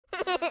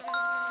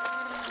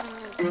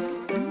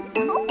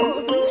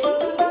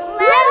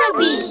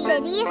Lellobee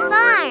City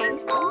Farm.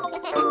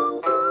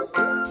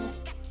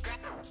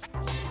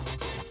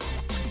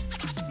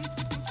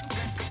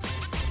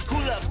 Who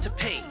loves to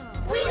paint?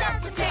 We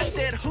love to paint. I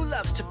said, who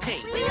loves to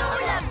paint? We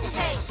all love to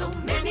paint. So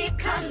many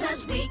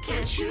colors we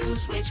can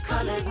choose. Which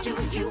color do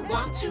you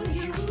want to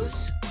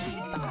use?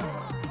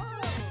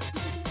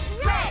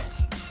 Red.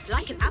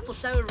 Like an apple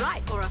so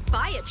ripe, or a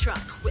fire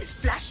truck with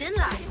flashing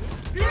lights.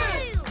 Blue.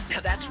 Now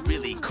that's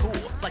really cool.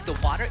 Like the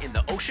water in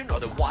the ocean or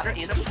the water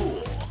in a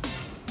pool.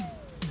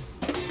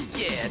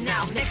 Yeah,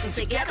 now mix them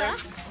together.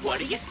 What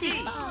do you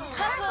see?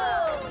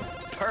 Purple.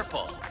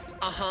 Purple.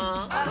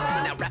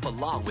 Now rap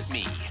along with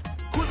me.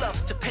 Who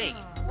loves to paint?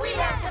 We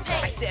love to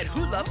paint. I said,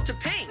 who loves to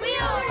paint? We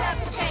all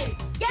love to paint.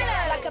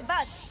 Yellow. Like a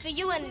bus for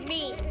you and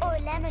me. Or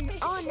lemon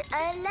on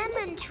a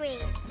lemon tree.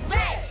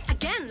 Red.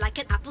 Again, like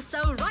an apple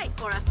so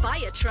ripe, or a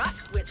fire truck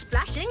with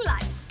flashing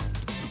lights.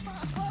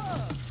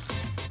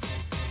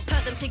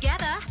 Put them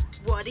together.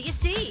 What do you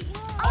see?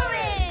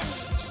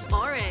 Orange.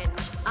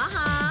 Orange.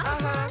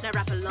 Now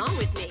rap along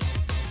with me.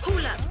 Who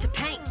loves to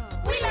paint?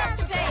 We love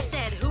to I paint.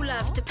 said, who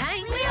loves to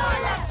paint? We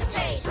all love to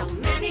paint. So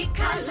many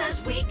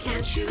colors we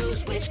can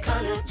choose. Which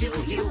color do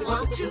you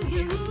want to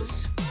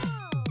use?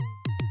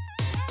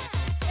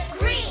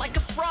 Green. Like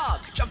a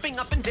frog jumping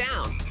up and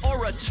down,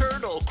 or a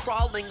turtle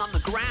crawling on the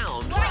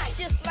ground. White,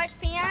 just like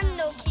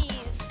piano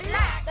keys.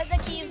 Black. They're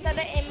the keys that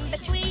are in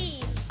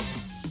between.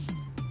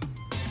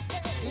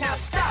 Now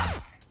stop!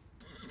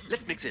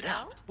 Let's mix it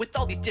up. With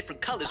all these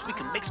different colors, we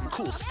can make some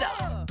cool stuff.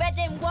 Red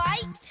and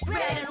white.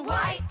 Red and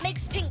white.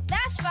 Makes pink,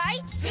 that's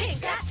right.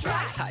 Pink, that's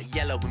right.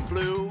 Yellow and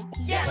blue.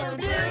 Yellow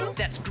and blue.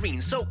 That's green,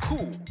 so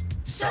cool.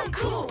 So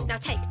cool. Now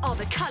take all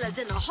the colors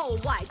in the whole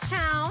wide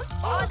town.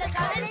 All the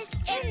colors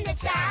in the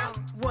town.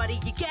 What do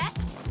you get?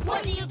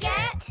 What do you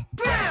get?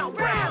 Brown,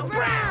 brown,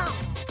 brown.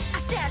 I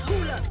said,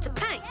 who loves to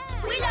paint?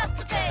 We love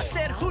to I paint.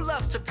 said, who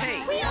loves to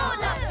paint? We all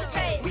love to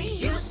paint. We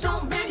use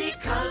so many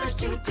colors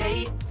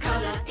today.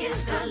 Color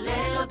is the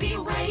Lellobee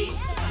way.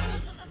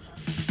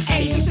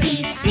 A,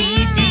 B,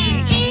 C,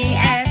 D, E,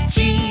 F,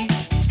 G,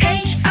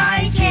 H,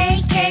 I,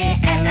 J, K,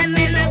 L, M,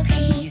 N, O,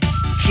 P,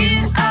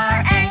 Q,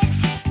 R,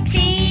 S,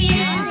 T,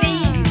 U, V,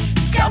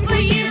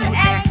 W,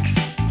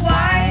 X,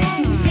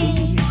 Y,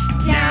 Z.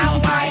 Now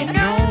I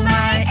know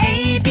my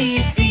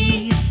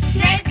ABC.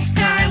 Next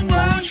time,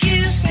 won't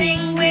you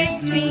sing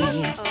with me?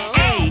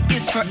 A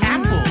is for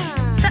apple.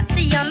 Such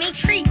a yummy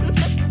treat.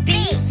 B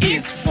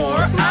Is for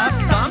a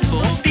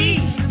bumblebee.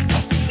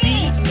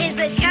 C is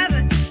a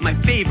carrot. My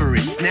favorite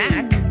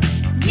snack.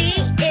 D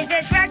is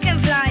a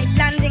dragonfly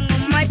landing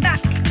on my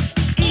back.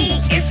 E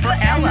is for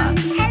Ella.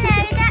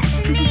 Hello,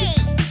 that's me.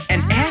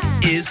 And F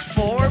is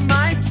for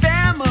my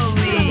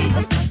family.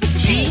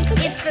 G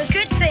is for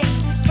good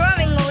things,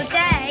 growing all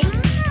day.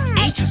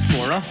 H is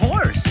for a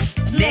horse.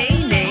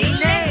 Neigh, neigh,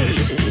 neigh.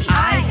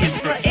 I is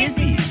for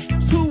Izzy,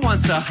 who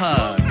wants a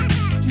hug.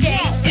 J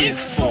Is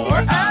for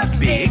a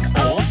big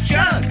old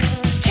jug.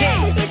 K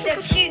is a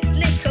cute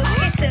little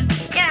kitten.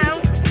 Meow.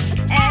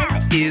 L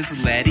Is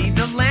Letty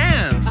the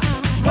lamb.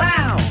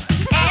 Wow.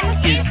 M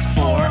Is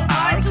for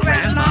our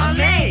Grandma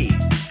Mei.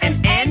 And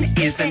N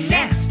is a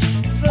nest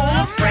full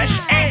of fresh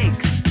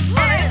eggs.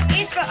 O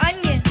is for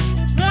onion.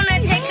 Wanna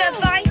take a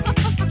bite?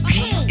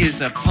 P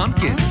is a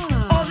pumpkin.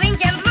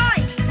 Orange and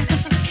bright.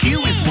 Q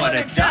is what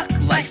a duck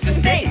likes to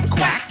say.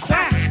 Quack,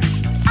 quack.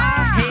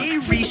 R Hey,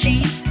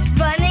 Rishi.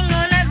 running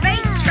on a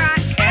racetrack.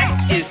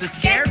 S is a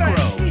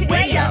scarecrow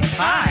way up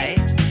high.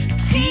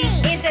 T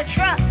is a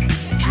truck.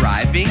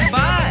 Driving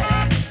by.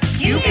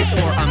 U is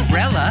for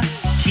umbrella,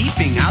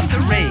 keeping out the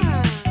rain.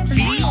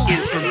 V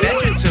is for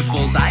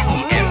vegetables I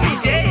eat every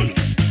day.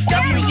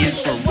 W is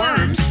for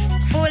worms.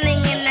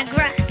 Falling in the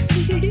grass.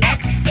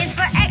 X is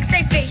for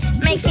X-ray fish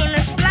making a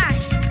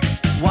splash.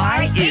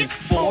 Y is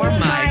for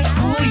my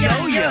cool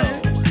yo-yo.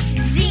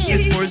 Z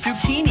Is for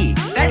zucchini,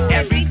 that's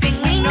everything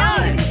we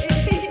know.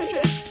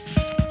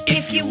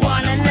 If you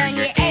wanna learn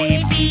your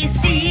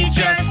ABCs,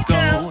 just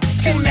go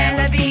to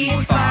Lellobee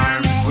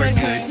Farm, where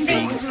good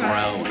things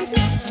grow.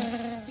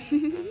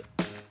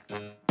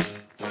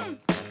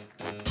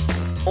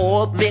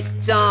 Old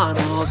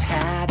MacDonald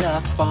had a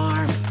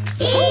farm,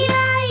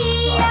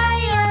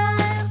 E-I-E-I-O.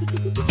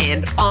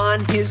 and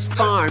on his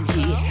farm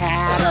he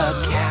had a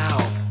cow.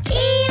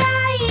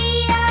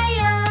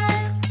 E-I-E-I-O.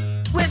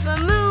 With a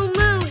moo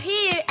moo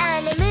here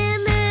and a moo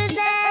moo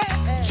there.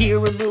 Here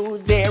a moo,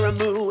 there a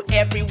moo,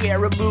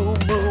 everywhere a moo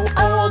moo.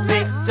 Old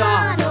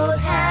MacDonald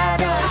had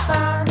a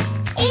farm.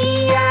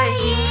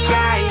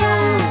 E-I-E-I-O.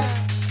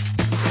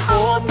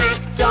 Old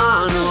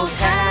MacDonald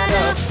had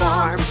a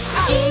farm.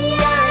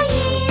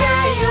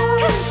 E-I-E-I-O.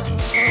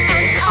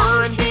 And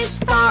on his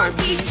farm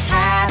he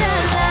had a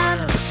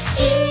lamb.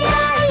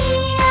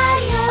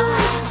 E-I-E-I-O.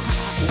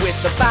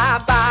 With a bye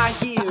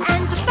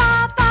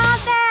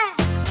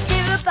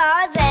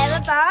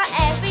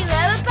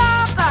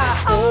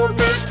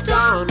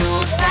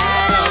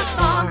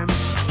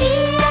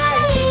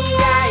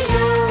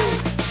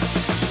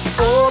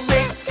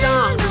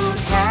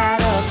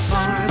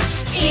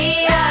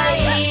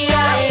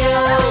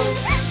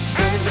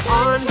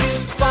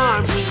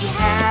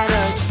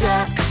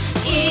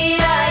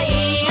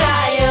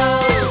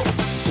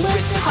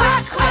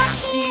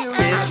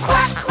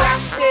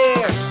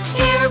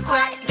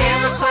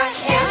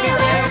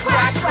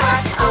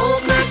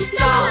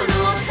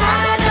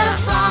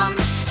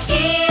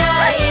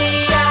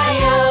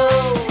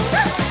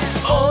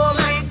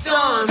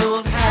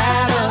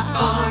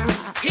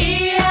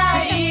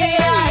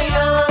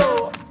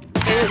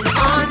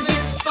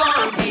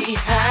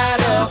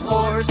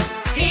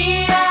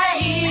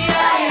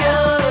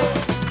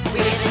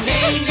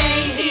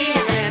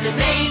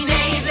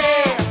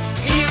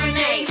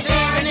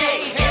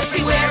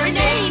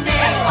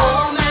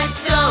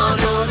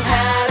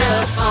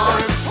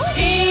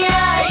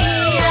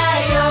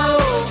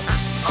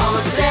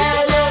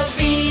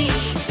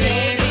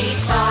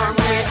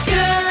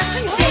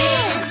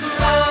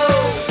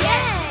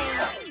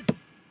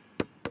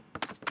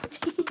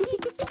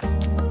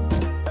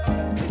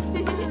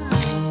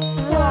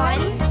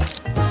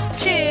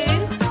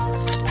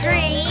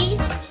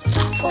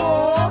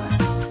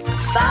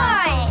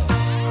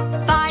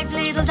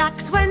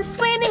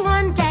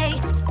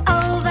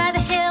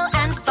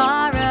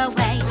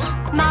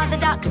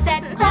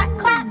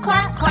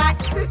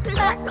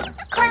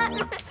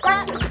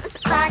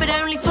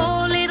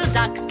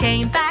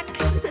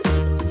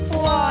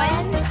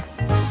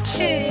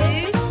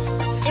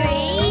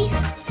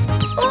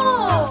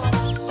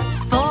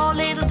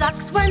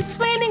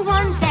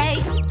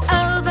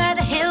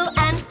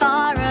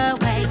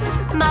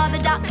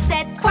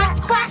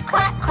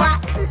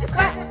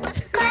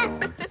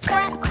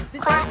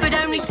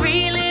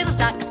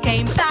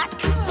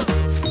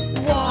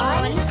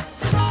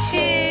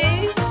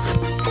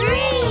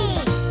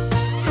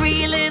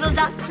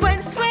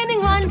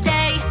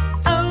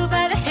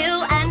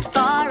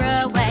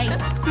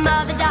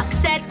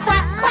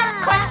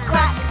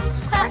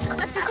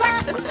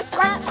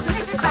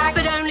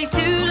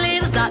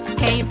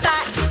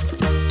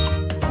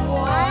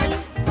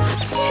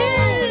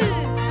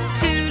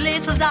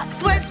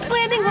ducks went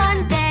swimming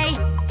one day,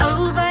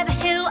 over the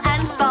hill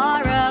and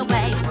far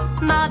away.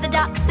 Mother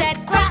duck said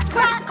quack,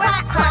 quack,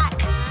 quack, quack.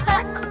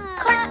 Quack,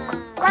 quack,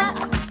 quack,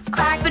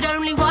 quack. But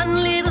only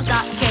one little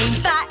duck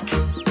came back.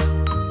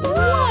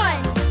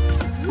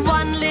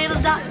 One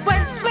little duck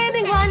went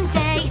swimming one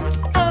day,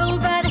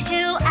 over the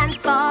hill and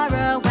far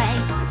away.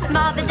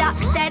 Mother duck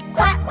said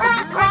quack,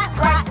 quack, quack,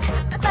 quack.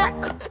 Quack,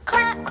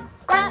 quack,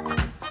 quack,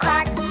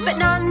 quack. But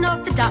none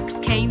of the ducks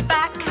came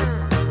back.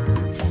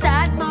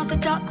 Sad mother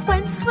duck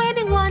went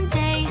swimming one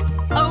day,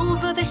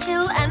 over the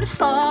hill and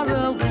far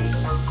away.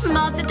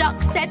 Mother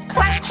duck said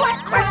quack,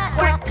 quack, quack,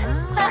 quack.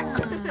 Quack,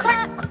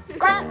 quack,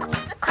 quack,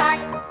 quack.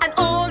 And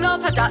all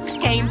of her ducks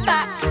came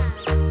back.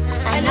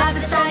 Another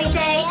sunny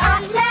day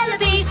at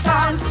Lellobee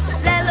Farm.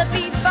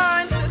 Lellobee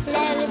Farm,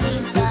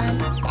 Lellobee Farm.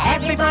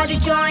 Everybody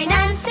join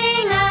and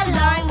sing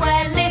along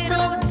where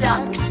little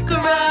ducks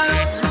grow.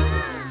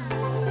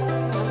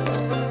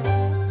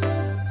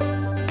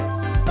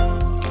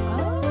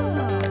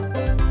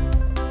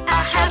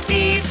 A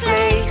happy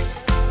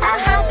place, a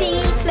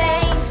happy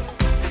place.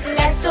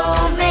 Let's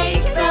all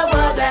make the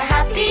world a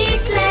happy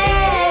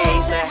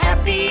place. A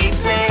happy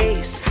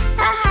place,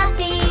 a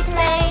happy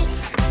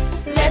place.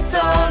 Let's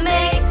all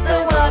make the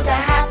world a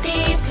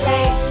happy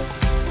place.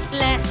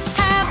 Let's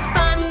have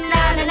fun,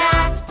 na na na.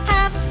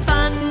 Have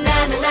fun, na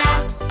na na.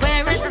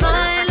 Wear a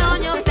smile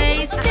on your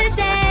face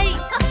today.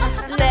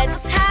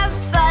 Let's have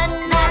fun,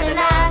 na na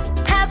na.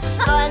 Have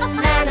fun,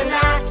 na na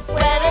na.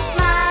 Wear a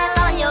smile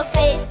on your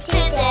face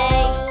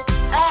today.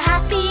 A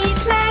happy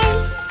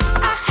place,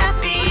 a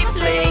happy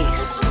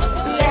place.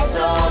 Let's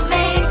all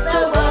make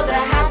the world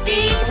a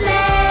happy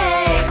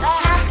place. A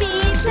happy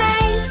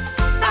place,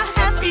 a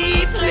happy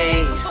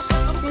place.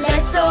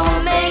 Let's all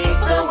make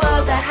the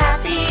world a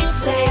happy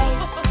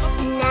place.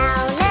 Now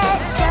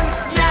let's jump,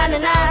 Na na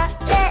na,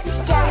 let's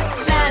jump.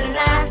 na na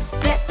na.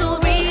 Let's all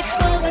reach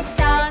for the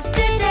stars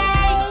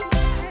today.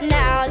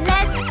 Now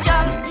let's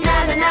jump, na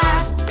na na.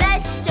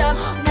 Let's jump,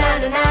 na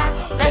na na.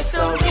 Let's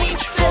all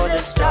reach for the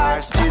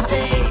stars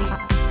today.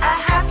 A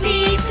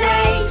happy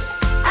place,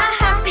 a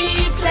happy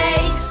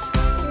place.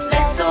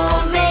 Let's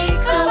all make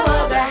the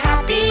world a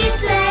happy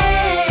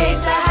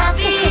place. A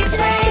happy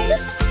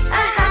place,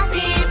 a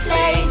happy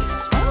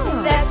place.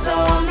 Let's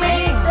all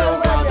make the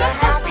world a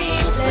happy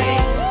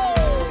place.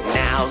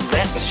 Now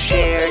let's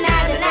share, Na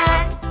na na,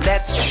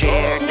 let's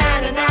share. na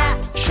na na.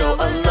 Show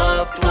a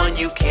loved one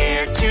you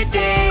care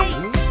today.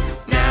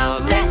 Now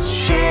let's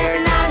share,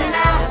 Na na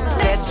na,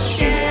 let's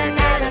share,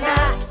 na na na.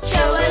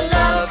 Show a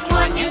loved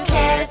one you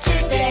care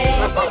today.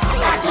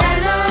 At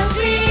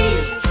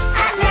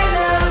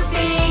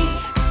Lellobee,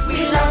 we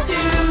love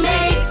to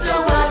make the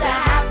world a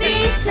happy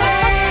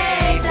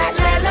place. At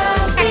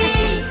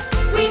Lellobee,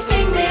 we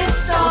sing this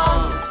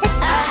song.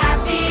 A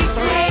happy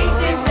place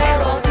is where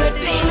all good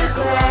things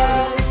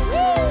grow.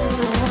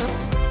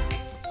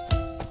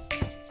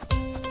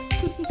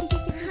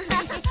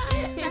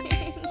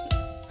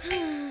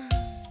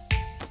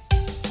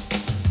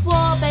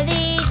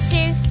 Wobbly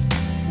tooth,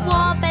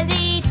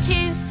 wobbly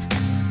tooth.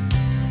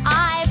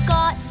 I've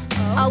got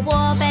a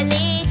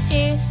wobbly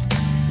tooth,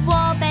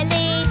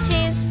 wobbly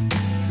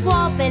tooth,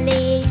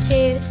 wobbly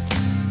tooth.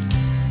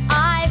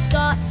 I've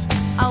got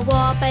a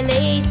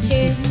wobbly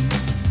tooth.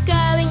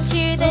 Going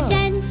to the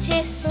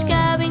dentist,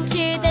 going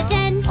to the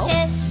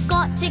dentist.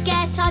 Got to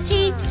get our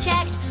teeth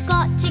checked,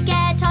 got to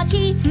get our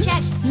teeth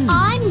checked.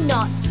 I'm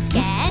not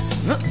scared,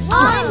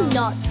 I'm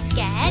not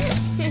scared.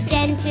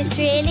 Dentists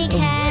really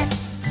care,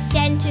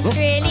 dentists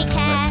really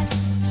care.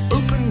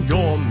 Open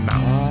your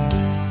mouth.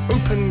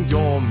 Open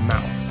your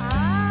mouth.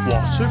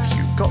 What have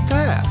you got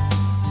there?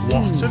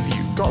 What have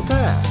you got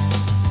there?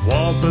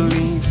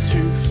 Wobbly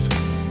tooth.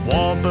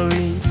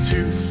 Wobbly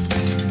tooth.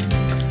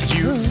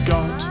 You've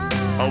got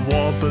a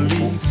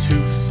wobbly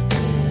tooth.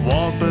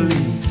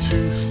 Wobbly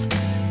tooth.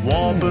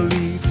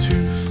 Wobbly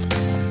tooth.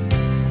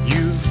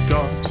 You've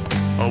got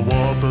a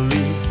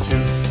wobbly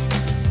tooth.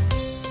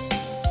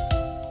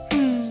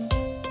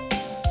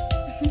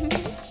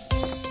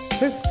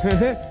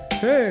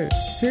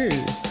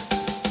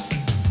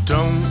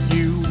 Don't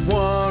you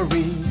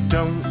worry,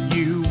 don't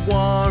you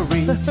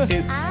worry.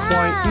 It's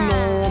quite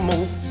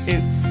normal,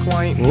 it's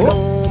quite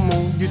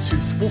normal. Your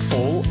tooth will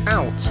fall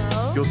out,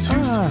 your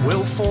tooth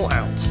will fall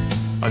out.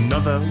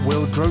 Another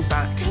will grow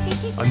back,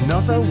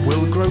 another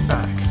will grow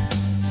back.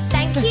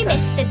 Thank you,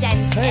 Mr.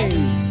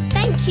 Dentist.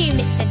 Thank you,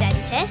 Mr.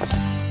 Dentist.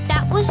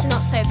 That was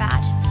not so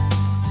bad.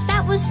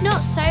 That was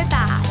not so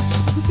bad.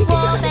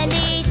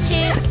 Wobbly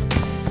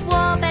tooth,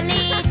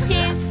 wobbly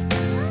tooth.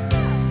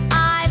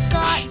 I've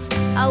got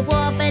a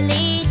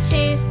wobbly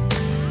tooth,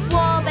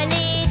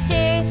 wobbly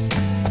tooth,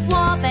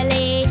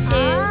 wobbly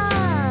tooth.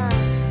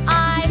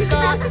 I've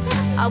got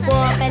a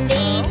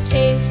wobbly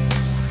tooth.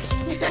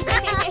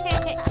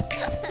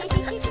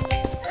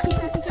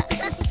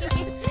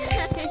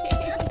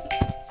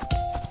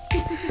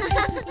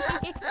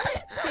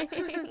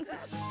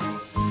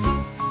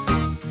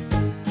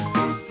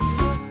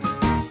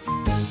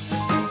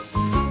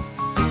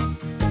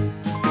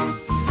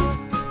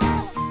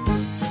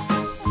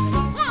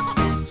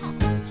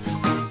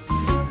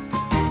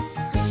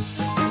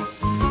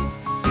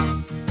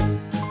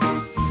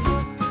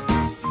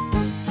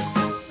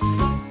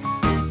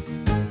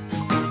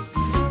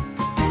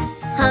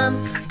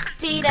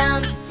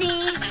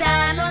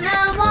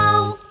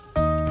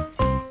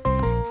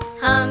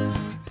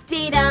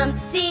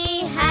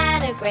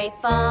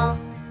 great fall.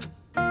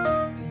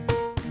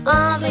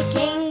 All the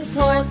king's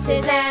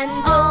horses and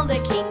all the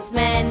king's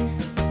men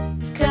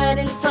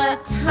couldn't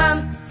put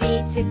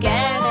Humpty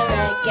together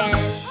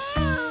again.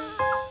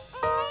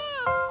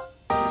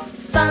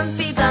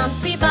 Bumpy,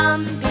 bumpy,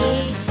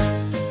 bumpy,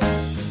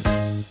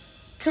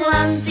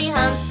 clumsy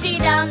Humpty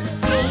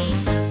Dumpty.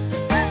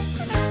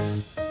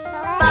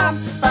 Bump,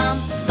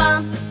 bump,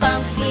 bump,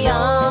 bump, we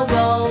all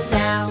roll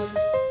down.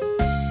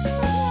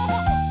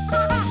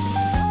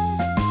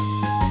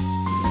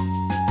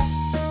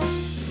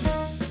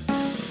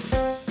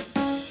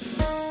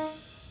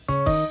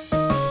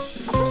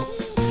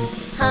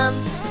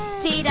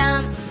 Humpty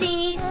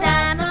Dumpty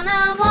sat on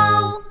a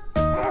wall.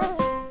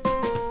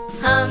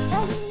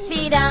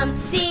 Humpty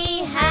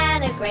Dumpty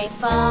had a great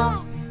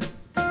fall.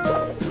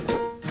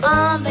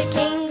 All the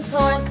king's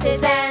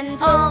horses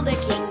and all the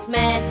king's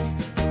men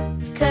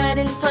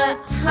couldn't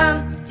put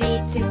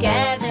Humpty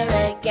together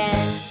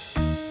again.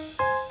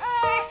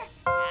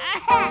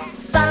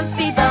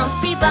 Bumpy,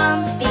 bumpy,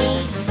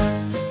 bumpy,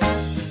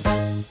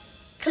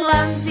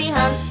 clumsy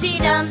Humpty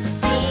Dumpty.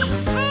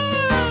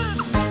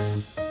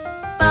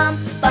 Bump,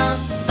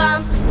 bump,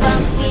 bump,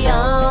 bump, we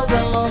all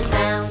roll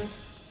down.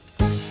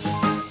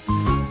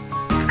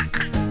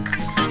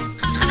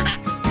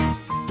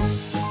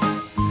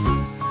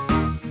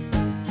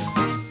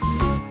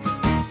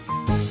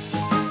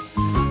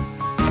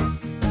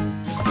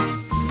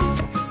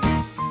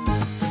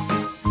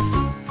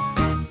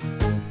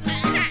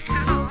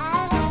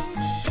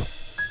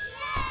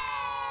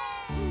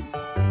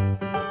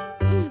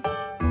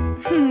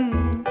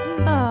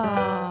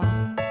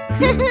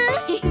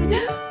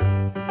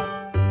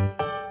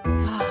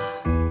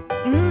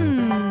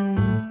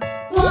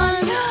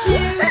 One,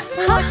 two,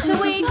 what shall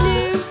we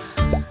do?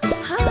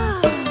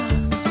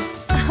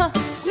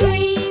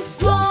 3,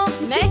 4,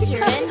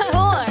 measure and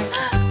pour.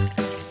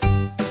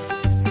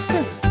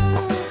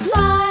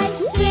 5,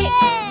 6,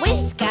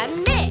 whisk and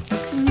mix.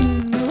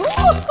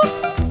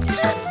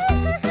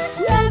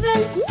 7,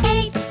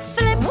 8,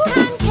 flip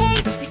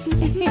pancakes.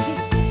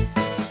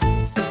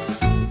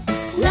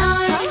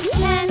 9,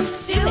 10,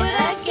 do it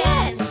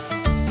again.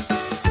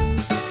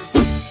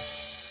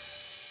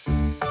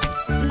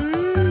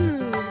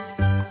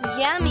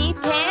 Yummy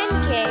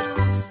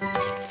pancakes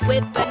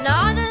with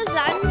bananas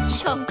and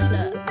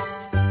chocolate.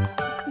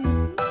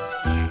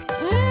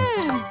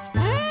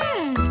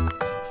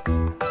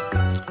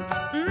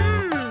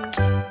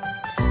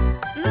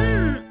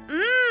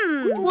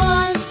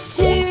 One,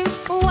 two,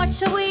 what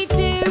shall we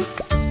do?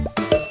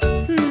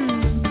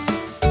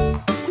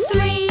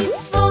 3,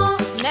 4,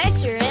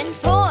 measure and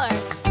pour.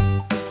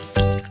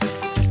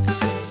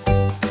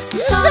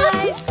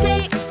 5,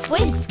 6,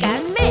 whisk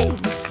and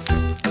mix.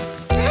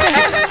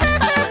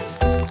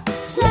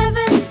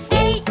 7,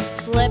 8,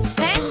 flip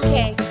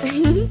pancakes.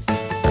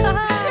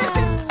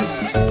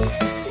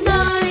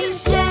 9,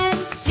 10,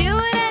 do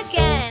it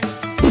again.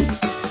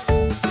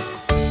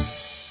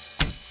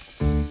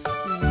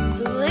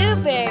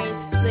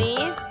 Blueberries,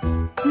 please.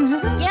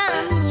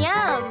 Yum,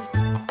 yum.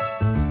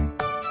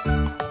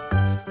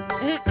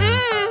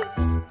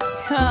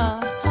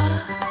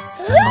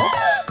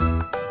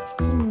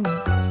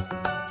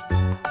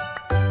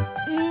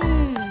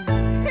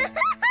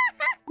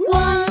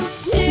 One,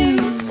 two,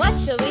 what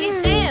shall we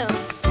do?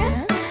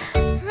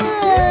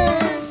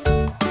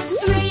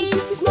 3,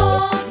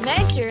 4,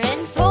 measure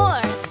and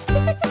pour.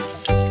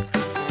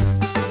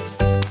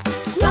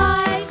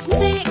 5,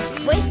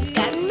 6, whisk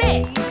and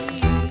mix.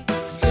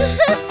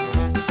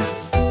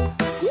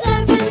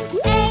 7,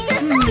 8,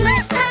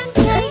 flip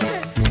pancakes.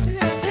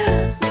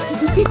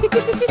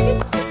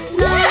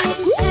 9,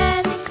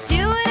 10,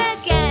 do it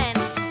again.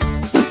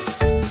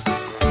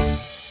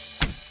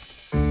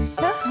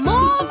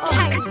 More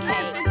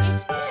pancakes.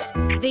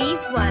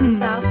 These ones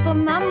are for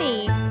Mummy.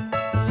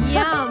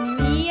 Yum,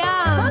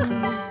 yum.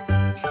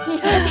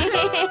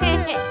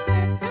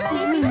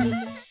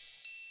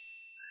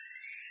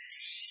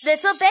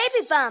 Little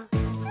baby bump.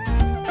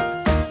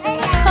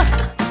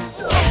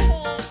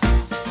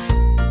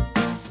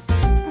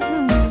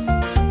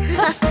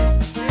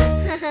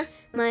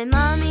 My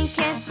mommy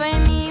cares for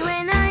me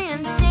when I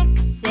am sick,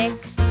 sick,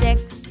 sick.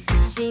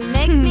 She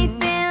makes me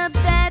feel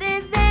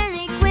better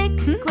very quick,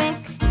 quick,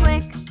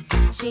 quick.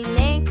 She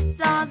makes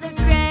all the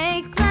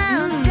gray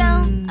clouds go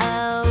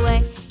away.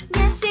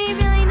 Yes, she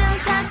really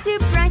knows how to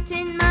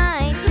brighten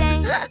my day.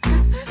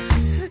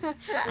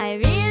 I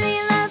really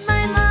love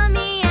my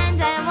mommy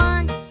and I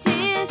want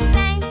to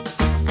say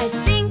I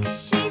think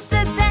she's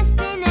the best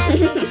in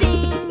every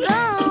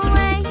single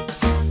way.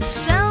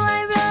 So I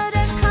wrote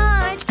a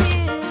card to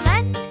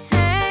let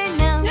her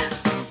know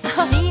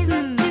she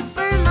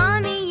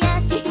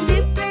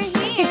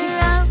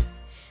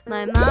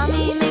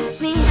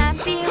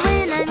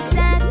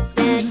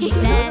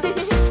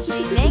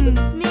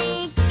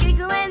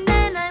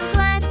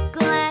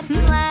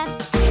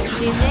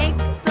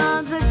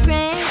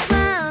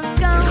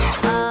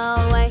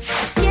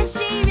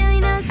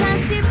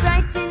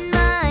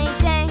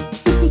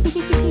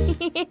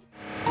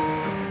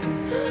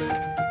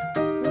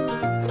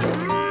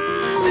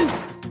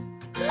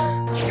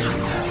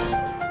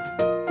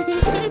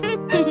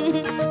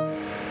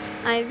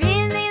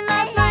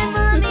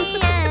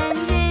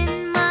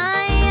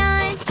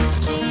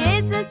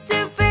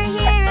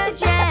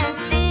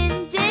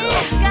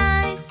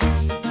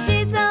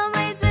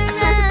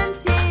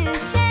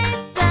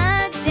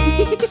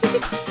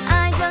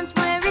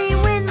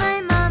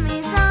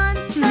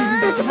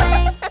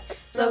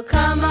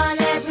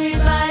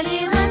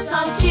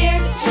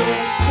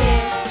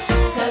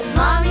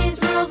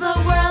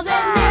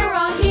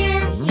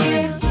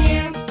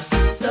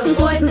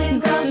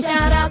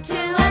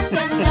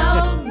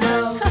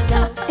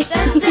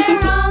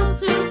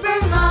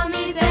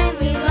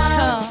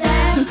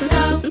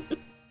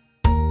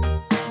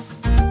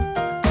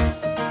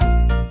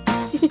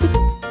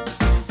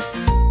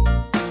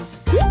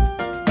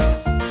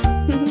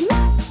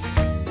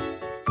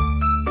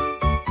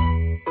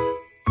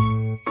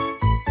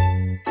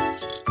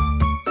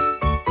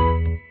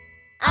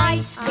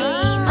Ice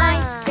cream,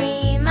 ice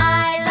cream,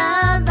 I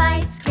love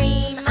ice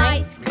cream.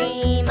 Ice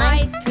cream,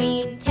 ice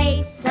cream,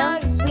 tastes so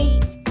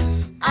sweet.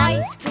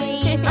 Ice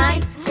cream,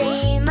 ice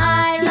cream,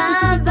 I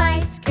love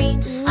ice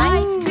cream.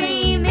 Ice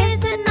cream is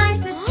the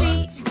nicest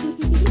treat.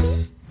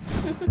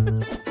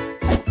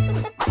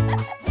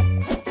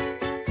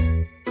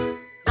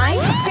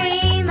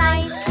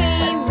 Ice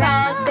cream,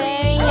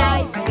 raspberry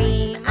ice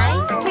cream.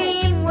 Ice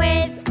cream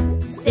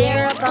with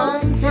syrup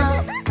on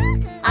top.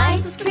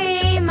 Ice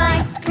cream,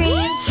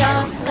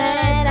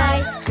 chocolate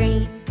ice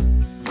cream.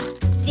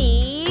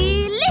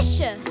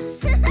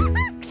 Delicious.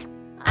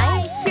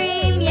 Ice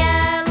cream,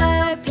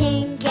 yellow,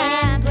 pink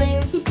and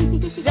blue.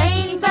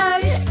 Rainbow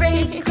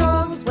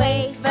sprinkles,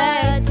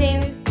 wafer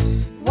too.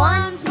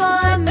 One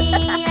for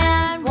me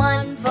and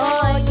one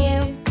for you.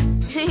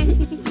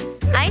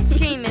 Ice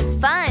cream is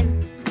fun.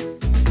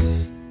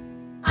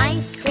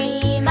 Ice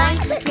cream,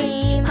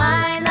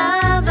 I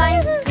love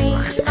ice cream.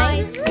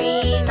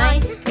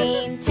 Ice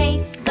cream,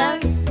 tastes so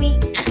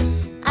sweet.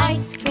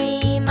 Ice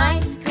cream,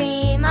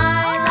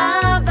 I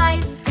love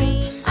ice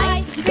cream.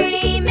 Ice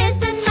cream is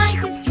the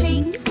nicest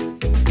treat.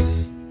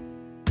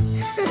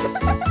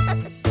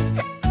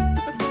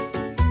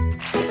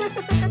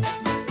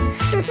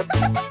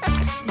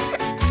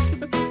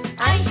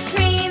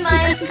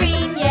 Ice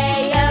cream,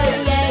 yay,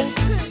 oh yay.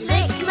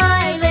 Lick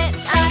my lips,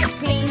 ice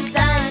cream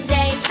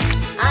sundae.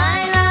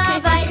 I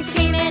love ice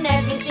cream in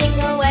every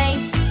single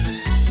way.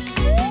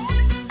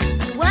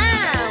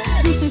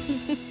 Wow!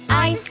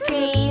 Ice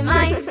cream,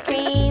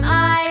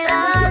 I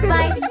love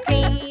ice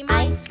cream.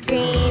 Ice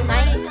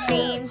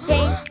cream,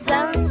 tastes so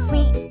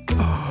sweet.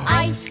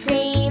 Ice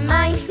cream,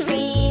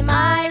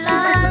 I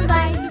love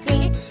ice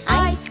cream.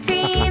 Ice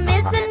cream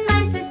is the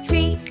nicest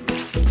treat.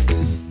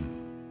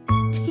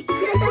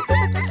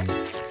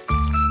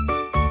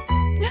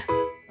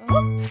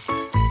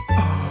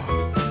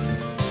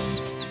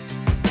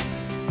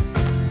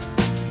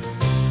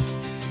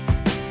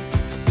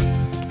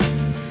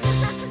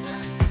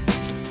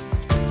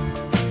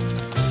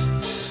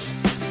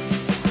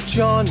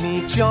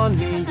 Johnny,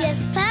 Johnny,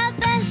 Yes,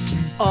 Papas.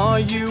 are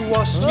you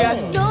washed yet?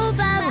 No,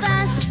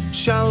 Papas.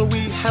 Shall we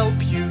help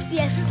you?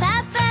 Yes,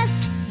 Papas.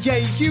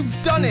 Yay, you've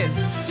done it!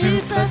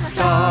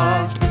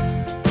 Superstar!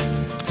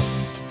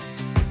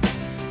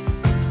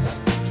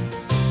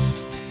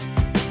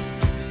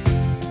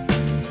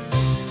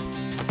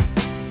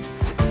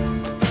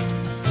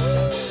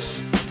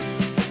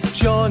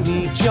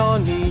 Johnny,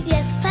 Johnny,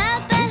 Yes,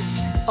 Papas.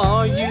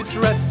 are you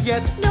dressed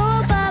yet?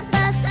 No,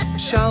 Papas.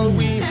 Shall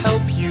we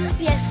help you?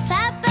 Yes,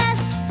 Papas.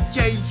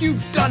 Yay,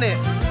 you've done it!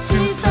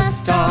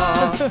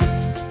 Superstar!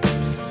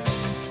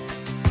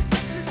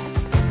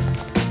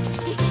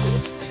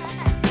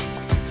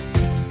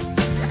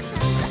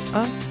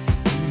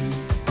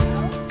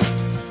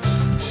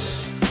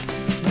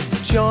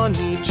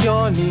 Johnny,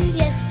 Johnny,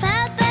 Yes,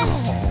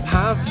 Papas.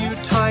 have you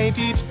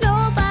tidied?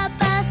 No,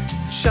 Papas.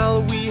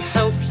 Shall we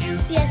help you?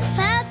 Yes,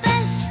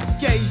 Papas.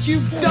 Yay,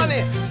 you've done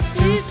it!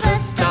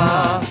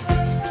 Superstar!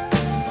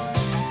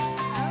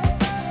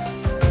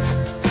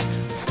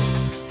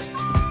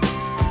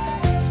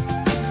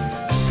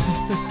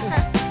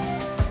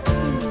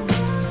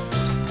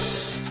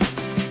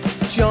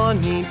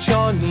 Johnny,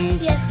 Johnny,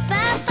 Yes,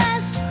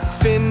 Papas.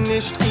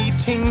 finished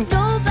eating?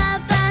 No,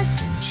 Papas.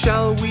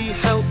 Shall we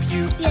help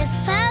you? Yes,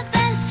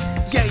 Papas.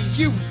 Yay,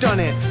 you've done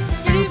it!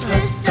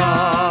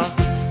 Superstar!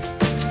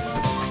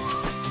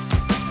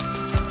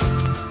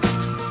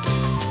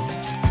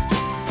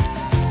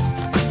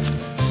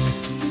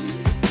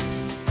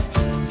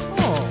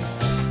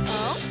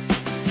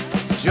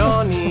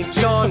 Johnny,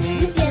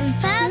 Johnny, Yes,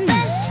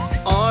 Papas.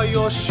 are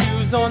your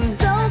shoes on?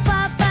 No,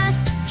 Papas.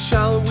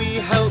 Shall we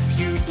help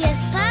you? Yes,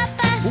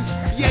 Papas.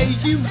 Yay,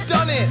 you've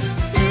done it!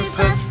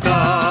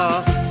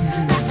 Superstar!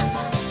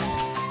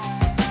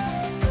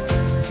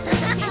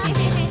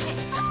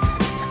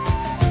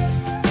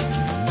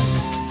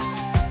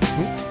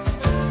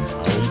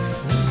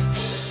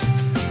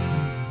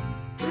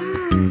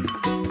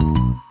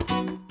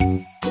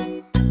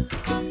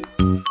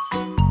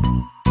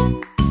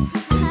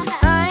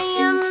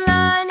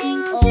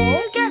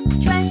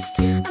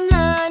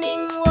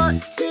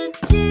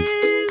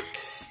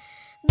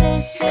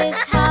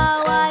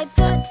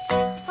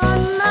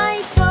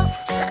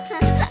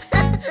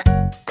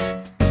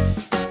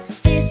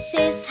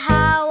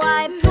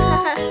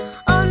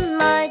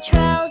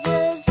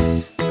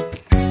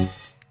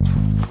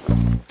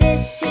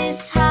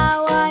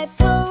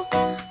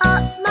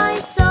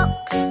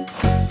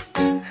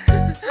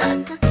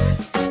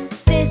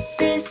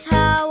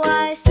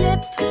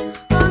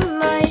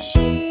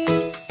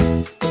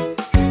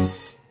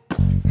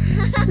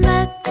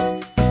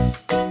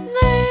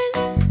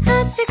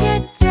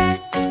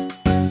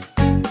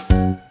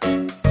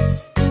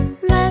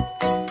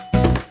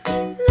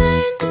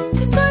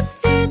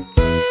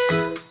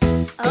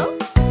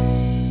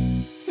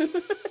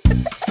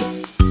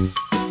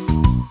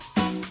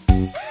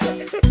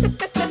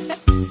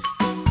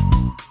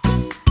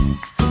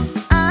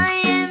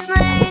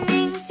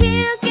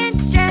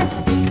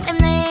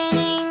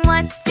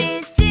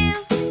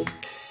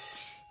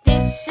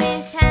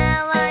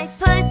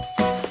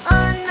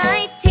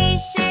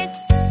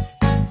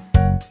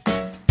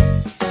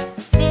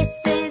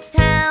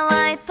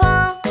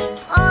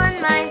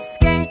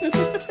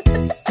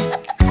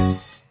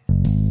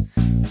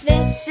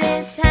 This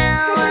is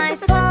how I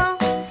pull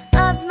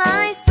up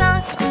my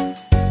socks.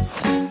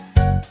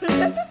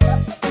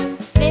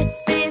 This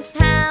is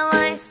how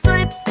I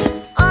slip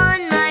on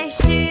my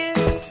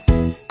shoes.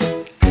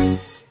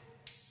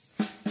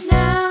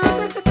 Now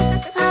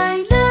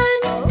I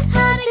learned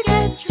how to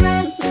get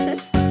dressed.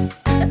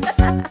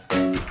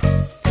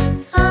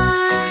 I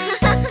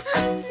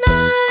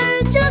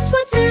know just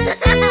what to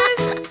do.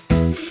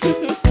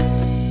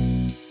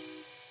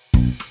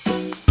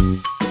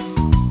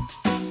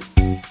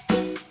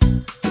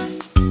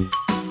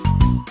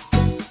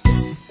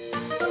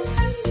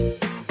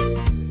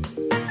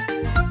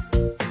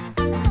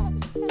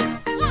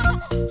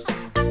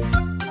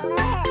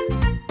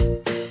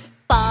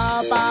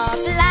 Baba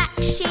Black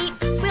Sheep,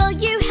 will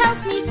you help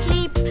me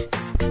sleep?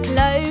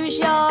 Close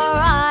your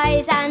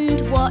eyes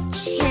and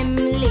watch him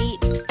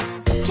leap.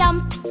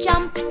 Jump,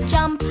 jump,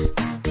 jump,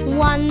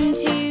 1,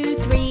 2,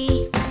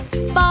 3.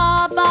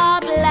 Baba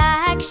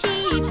Black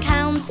Sheep,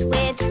 count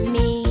with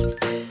me.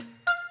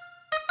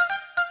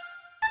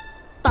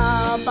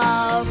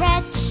 Baba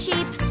Red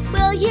Sheep,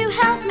 will you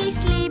help me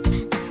sleep?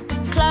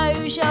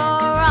 Close your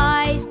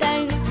eyes,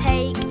 don't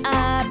take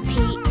a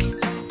peek.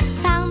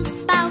 Bounce,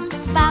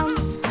 bounce,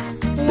 bounce,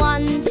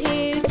 1,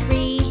 2,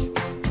 3.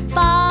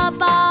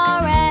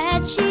 Baba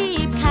Red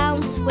Sheep,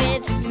 count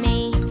with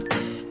me.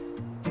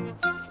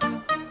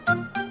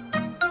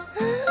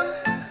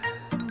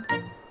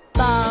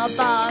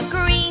 Baba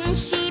Green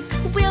Sheep,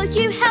 will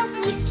you help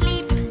me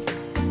sleep?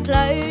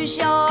 Close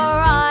your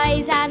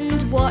eyes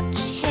and watch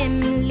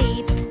him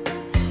leap.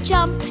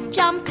 Jump,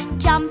 jump,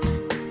 jump,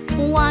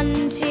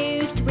 1,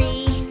 2,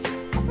 3.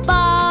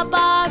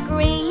 Baba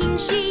Green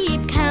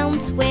Sheep,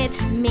 count with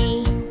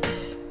me.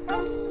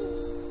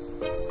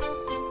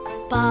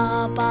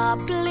 Baba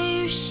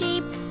Blue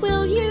Sheep,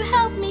 will you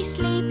help me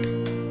sleep?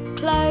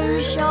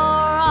 Close your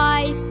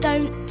eyes,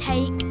 don't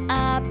take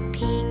a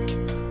peek.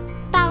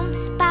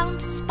 Bounce,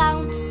 bounce,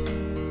 bounce,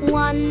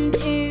 1,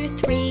 2,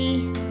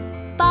 3.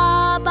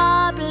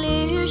 Baba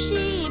Blue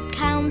Sheep,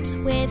 count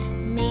with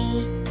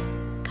me.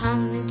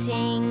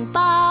 Counting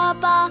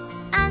Baba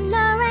and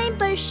the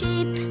rainbow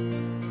sheep.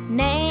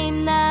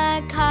 Name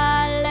the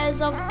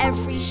colors of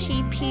every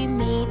sheep you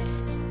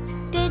meet.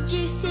 Did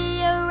you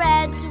see a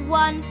red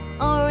one,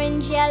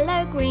 orange,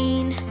 yellow,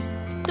 green,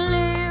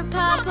 blue,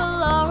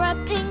 purple, or a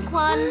pink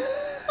one?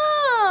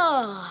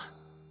 Oh,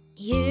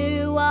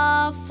 you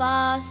are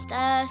fast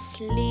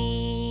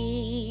asleep.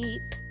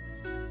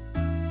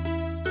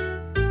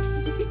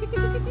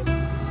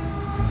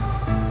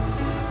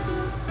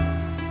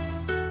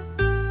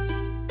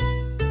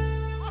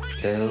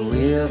 The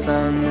wheels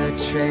on the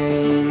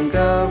train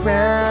go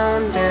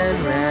round and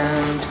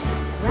round,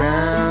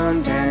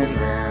 round and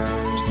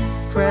round,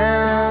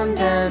 round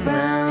and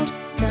round.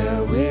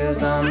 The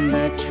wheels on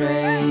the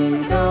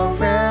train go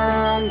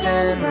round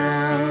and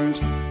round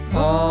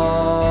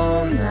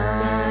all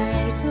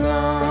night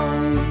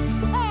long.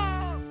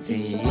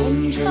 The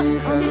engine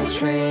on the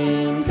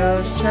train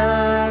goes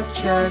chug,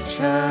 chug,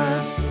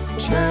 chug,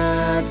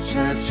 chug,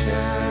 chug,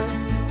 chug,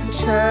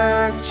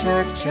 chug,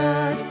 chug,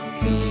 chug.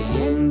 The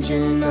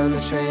engine on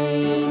the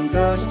train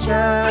goes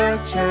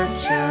chug, chug,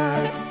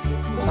 chug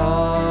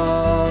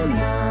all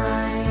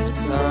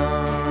night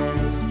long.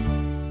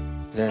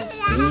 The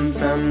steam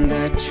from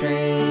the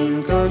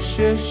train goes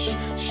shush,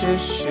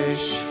 shush,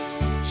 shush,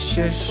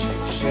 shush,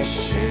 shush,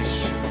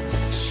 shush,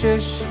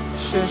 shush,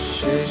 shush,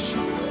 shush.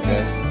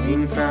 The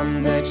steam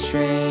from the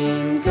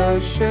train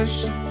goes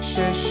shush,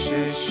 shush,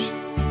 shush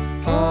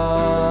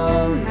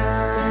all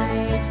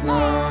night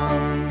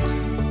long.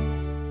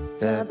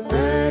 The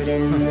bird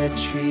in the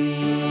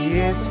tree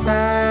is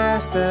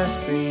fast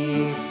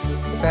asleep,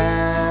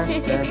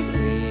 fast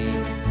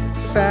asleep,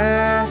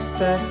 fast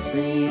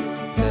asleep.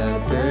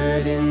 The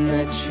bird in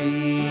the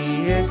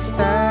tree is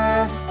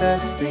fast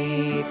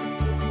asleep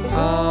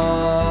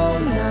all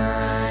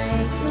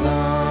night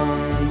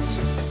long.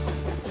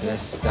 The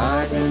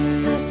stars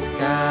in the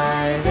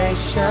sky, they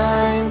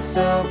shine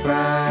so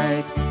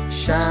bright,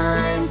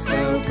 shine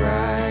so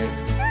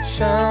bright,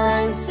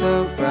 shine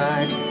so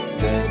bright.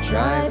 The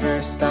driver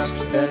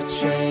stops the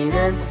train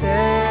and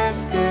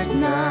says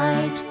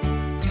goodnight.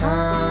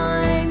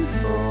 Time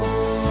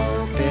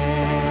for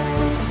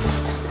bed.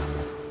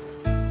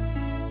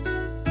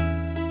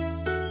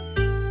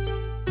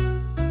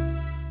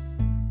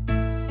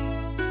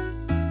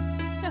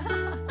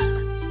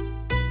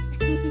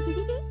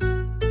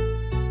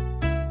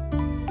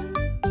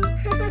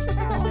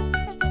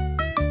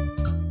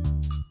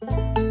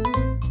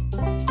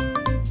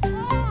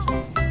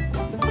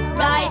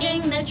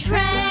 Riding the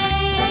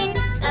train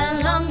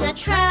along the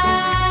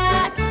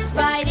track,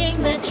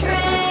 riding the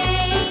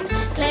train,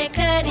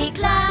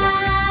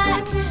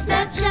 clickety-clack.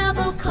 Let's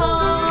shovel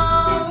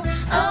coal,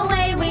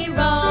 away we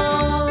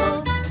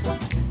roll.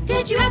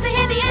 Did you ever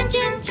hear the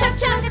engine chuck,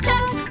 chuck,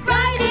 chuck?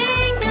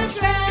 Riding the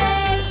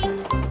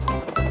train,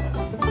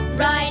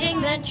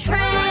 riding the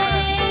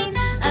train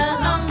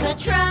along the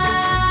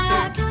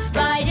track,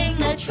 riding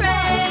the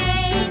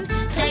train,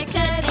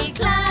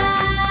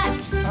 clickety-clack.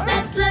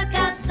 Let's look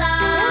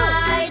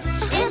outside.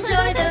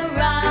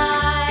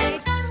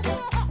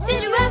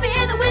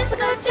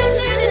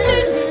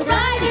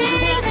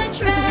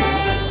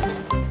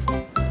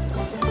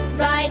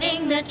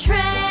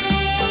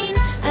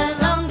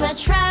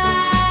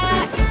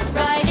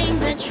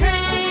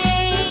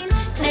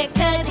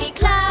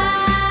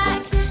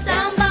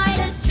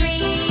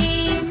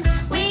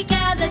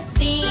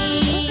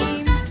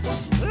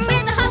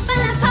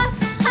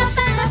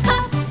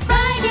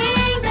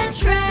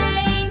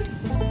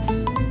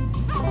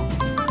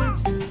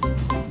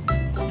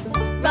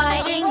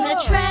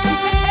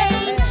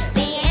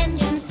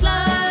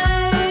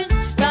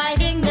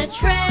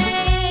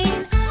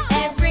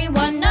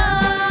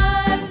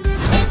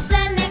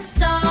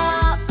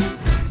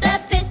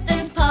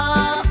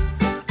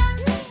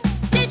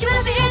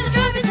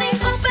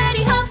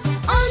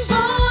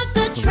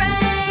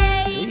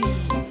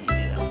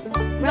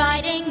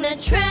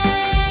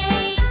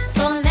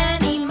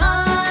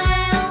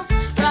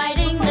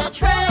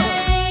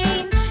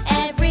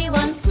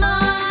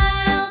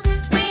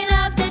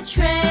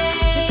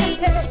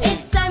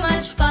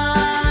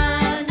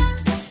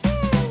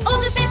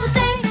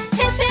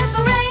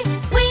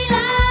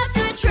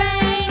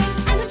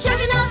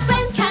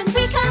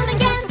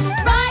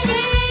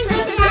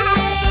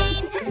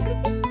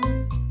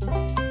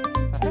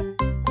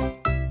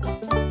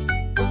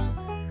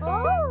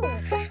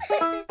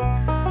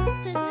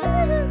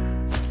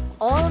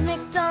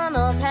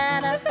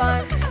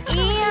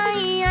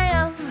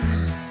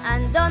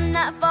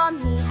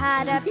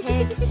 had a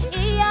pig.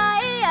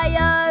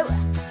 E-I-E-I-O.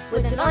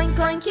 With an oink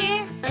oink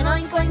here, an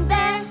oink oink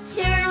there,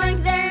 here an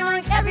oink, there an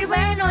oink,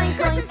 everywhere an oink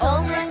oink.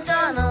 Old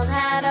MacDonald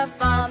had a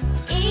farm.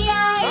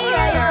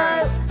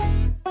 E-I-E-I-O.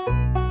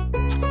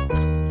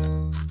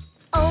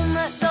 Old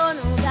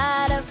MacDonald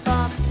had a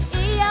farm.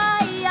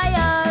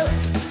 E-I-E-I-O.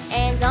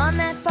 And on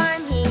that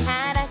farm he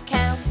had a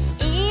cow.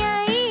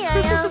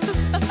 E-I-E-I-O.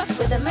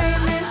 With a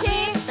moo-moo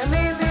here, a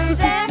moo-moo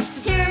there,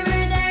 here a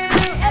moo, there a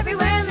moo,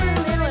 everywhere a moo-moo.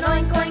 An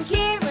oink oink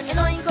here, an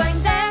oink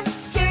oink there,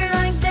 here an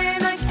oink, there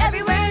an oink,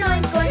 everywhere an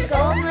oink oink.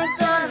 Old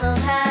MacDonald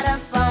had a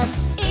farm.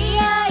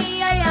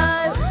 E-I-E-I-O.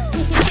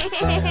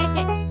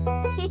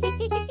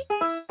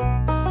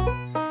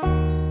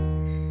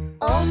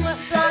 Old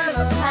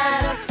MacDonald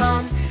had a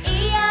farm.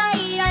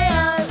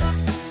 E-I-E-I-O.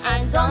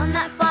 And on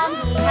that farm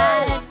he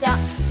had a duck.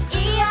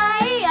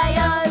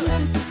 E-I-E-I-O.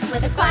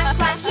 With a quack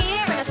quack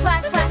here and a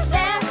quack quack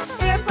there,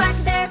 here a quack,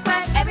 there a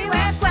quack,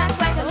 everywhere a quack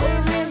quack. A moo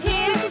moo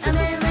here, a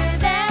moo moo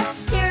there,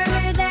 here a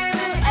moo, there a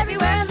moo,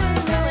 everywhere a moo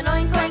moo. An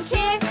oink oink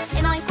here,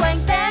 an oink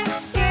oink there,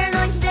 here an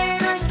oink, there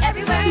an oink,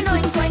 everywhere an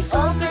oink oink.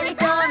 Old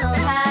MacDonald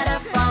had a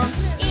farm.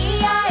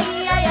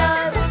 E-I-E-I-O.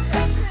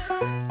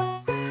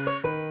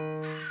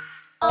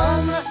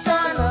 Old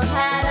MacDonald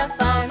had a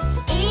farm.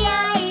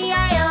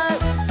 E-I-E-I-O.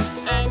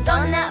 And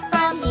on that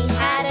farm he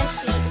had a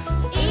sheep.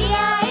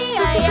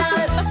 E-I-E-I-O.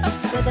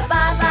 With a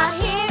ba-ba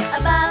here, a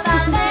ba-ba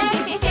there,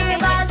 here a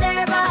ba,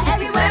 there a ba,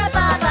 everywhere a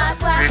ba-ba.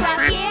 Quack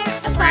quack here,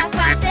 a quack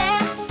quack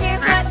there, here a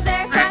quack,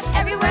 there a quack,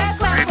 everywhere a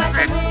quack quack.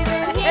 A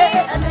moo-moo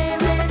here, a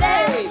moo-moo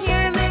there,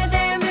 here a moo,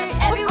 there a moo,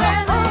 everywhere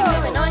a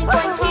moo-moo. An oink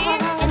oink here,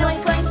 an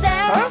oink oink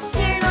there,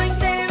 here an oink,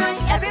 there an oink,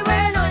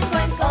 everywhere an oink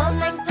oink. Old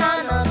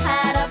MacDonald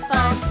had a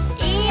farm.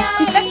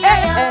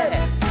 E-I-E-I-O.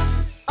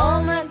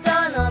 Old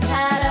MacDonald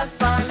had a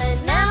farm, and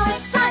now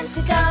it's time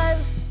to go.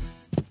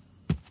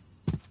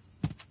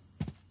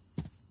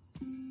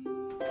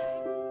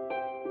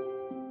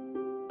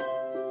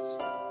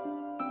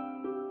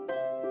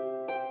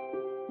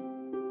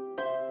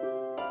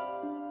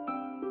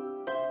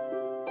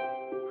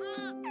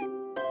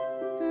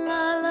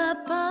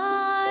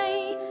 Lullaby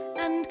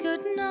and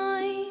good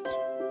night.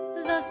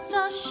 The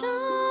stars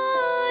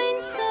shine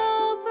so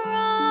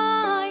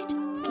bright.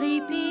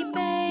 Sleepy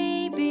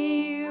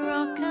baby,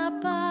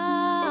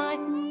 rock-a-bye.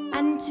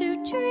 And to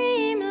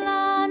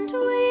dreamland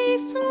we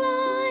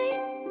fly.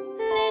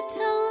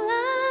 Little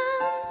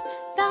lambs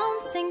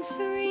bouncing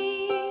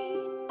free.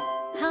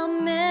 How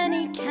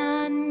many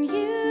can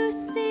you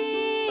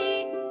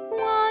see?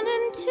 1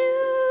 and 2,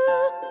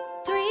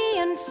 3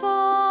 and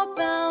 4,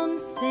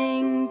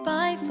 bouncing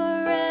by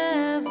forevermore.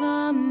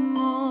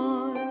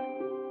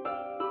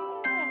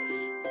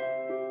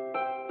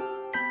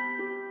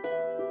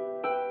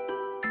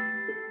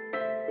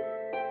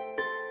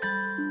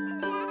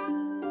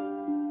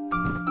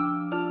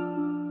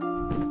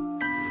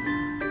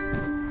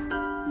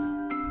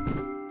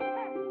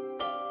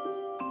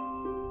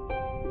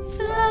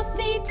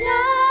 Fluffy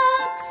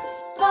ducks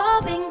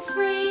bobbing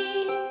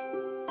free.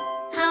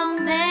 How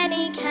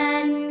many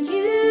can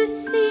you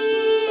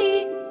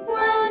see?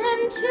 1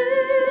 and 2,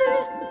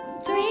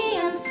 3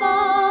 and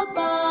 4,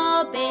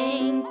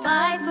 bobbing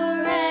by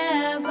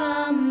forevermore.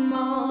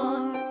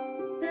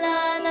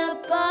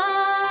 Lullaby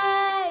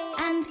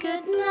and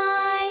good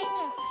night.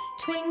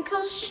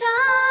 Twinkle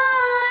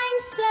shine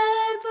so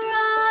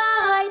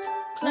bright.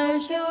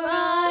 Close your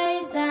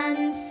eyes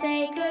and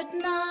say good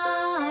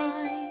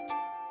night.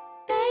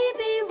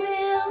 Baby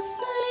will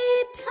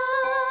sleep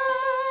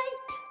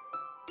tight.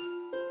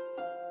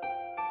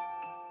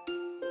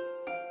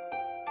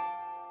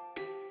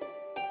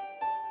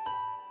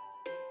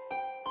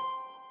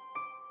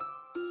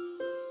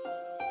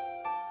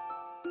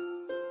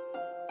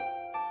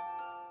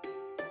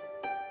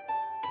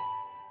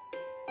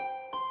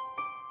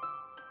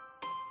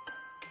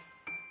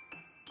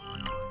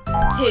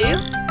 Two,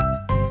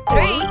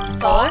 3,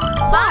 4,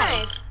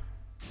 5.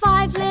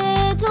 5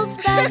 little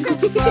speckled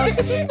frogs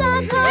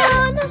sat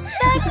on a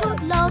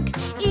speckled log,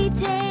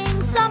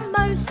 eating some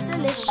most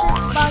delicious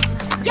bugs.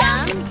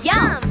 Yum,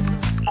 yum!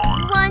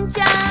 One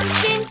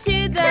jumped into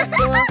the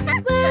pool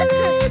where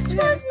it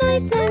was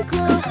nice and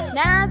cool.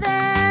 Now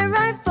there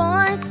are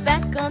 4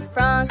 speckled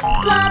frogs.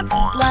 Glub,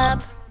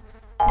 glub.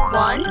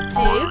 1, 2,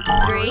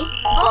 3,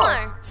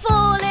 4.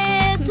 4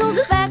 little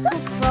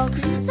speckled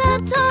frogs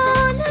sat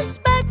on a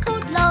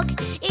speckled log,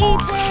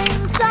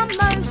 eating some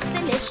most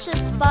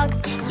delicious bugs.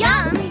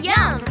 Yum,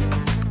 yum!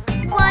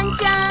 One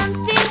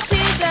jumped into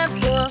the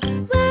pool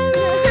where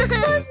it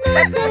was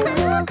nice and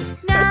cool.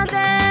 Now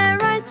there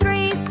are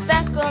 3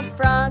 speckled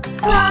frogs.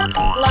 Glub,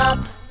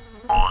 glub.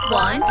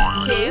 1,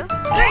 2,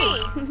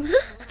 3.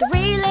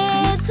 3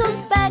 little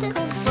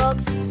speckled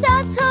frogs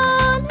sat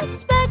on a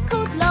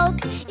speckled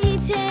log,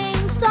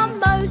 eating some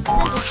most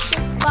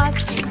delicious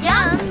bugs.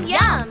 Yum,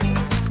 yum!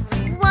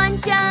 One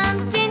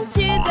jumped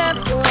into the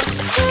pool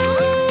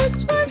where it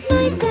was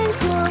nice and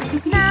cool.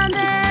 Now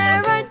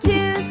there are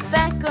 2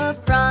 speckled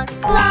frogs.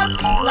 Glub,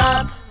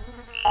 glub.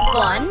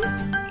 1,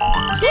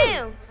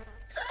 2.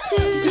 2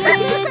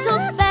 little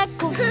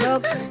speckled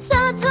frogs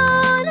sat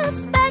on a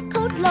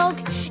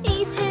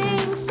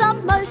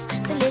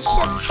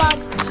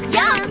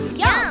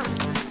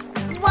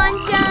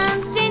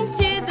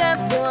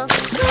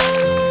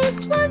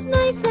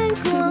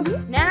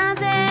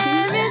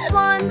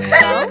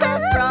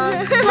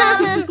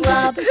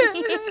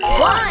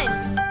One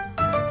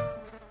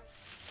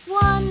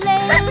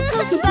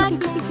little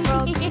speckled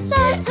frog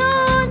sat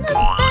on a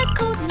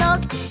speckled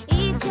log,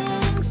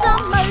 eating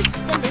some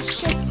most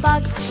delicious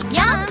bugs.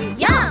 Yum,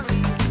 yum!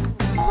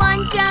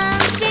 One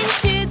jumped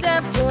into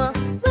the pool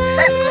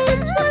where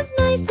it was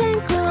nice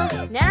and cool.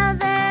 Now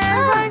there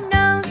were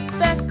no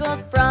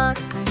speckled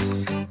frogs.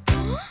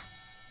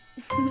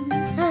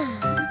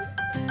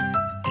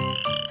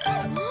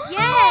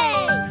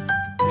 Yay!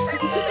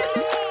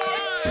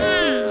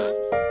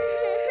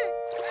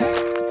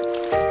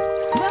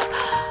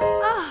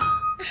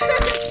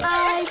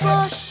 I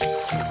wash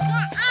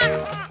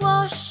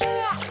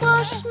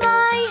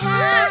my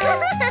hair.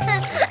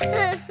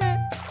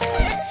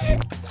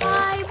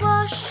 I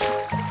wash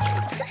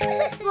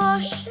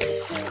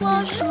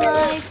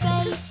my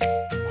face.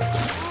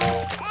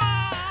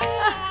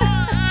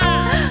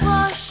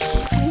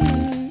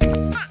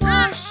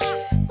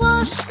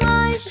 Wash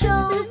my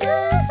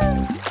shoulders.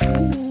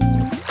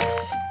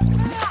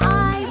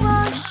 I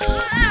wash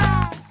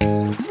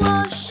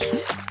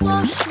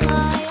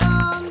my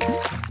arms.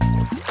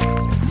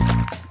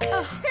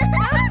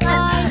 I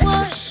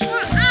wash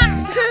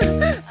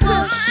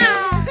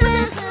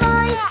with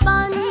my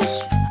sponge.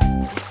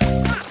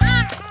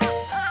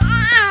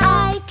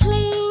 I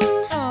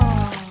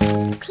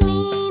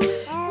clean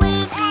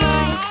with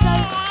my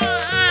soap.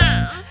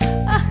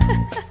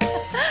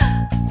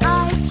 I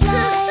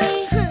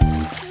play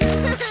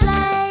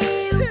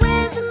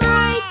with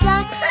my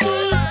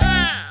ducky.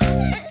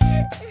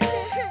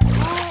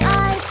 I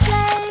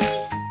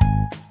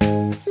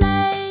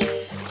play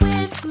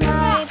with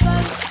my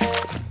boat.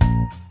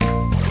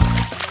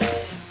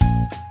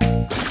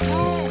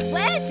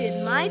 Where did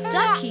my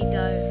ducky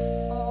go?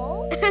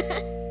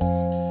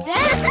 There it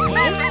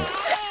is.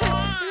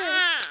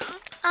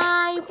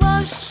 I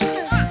wash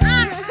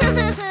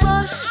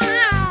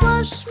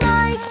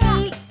my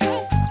feet.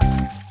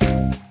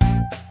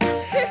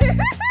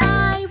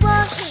 I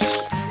wash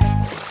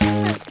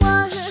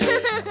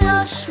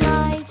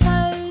my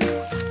toes.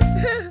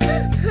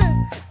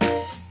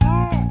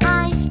 I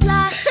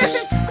splash,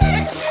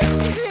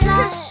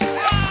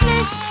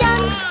 splish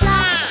and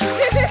splash.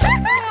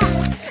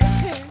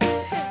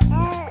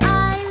 I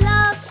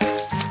love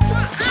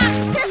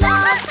to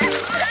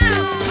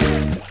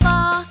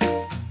bath.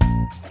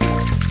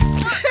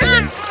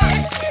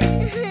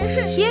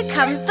 Here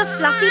comes the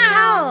fluffy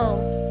towel.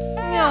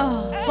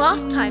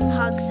 Bath time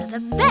hugs are the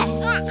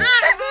best.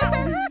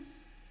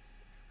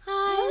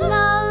 I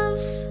love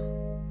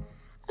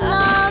to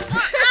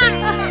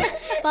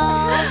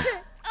bath.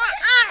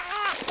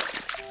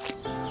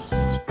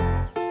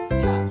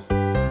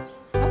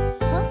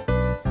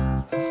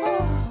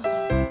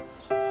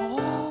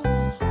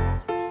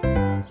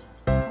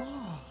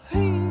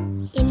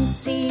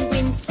 Incy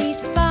Wincy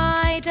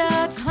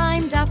Spider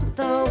climbed up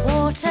the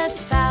water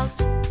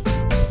spout.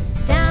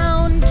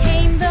 Down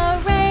came the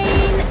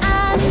rain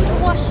and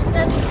washed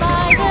the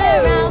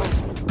spider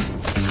out.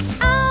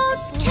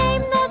 Out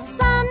came the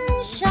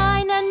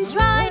sunshine and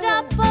dried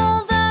up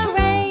all the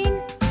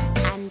rain.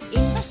 And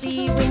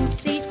Incy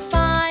Wincy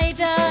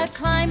Spider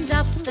climbed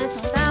up the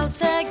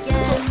spout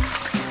again.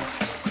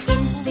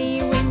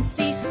 Incy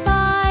Wincy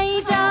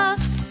Spider,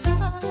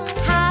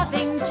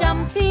 having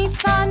jumpy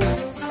fun,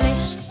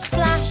 splish,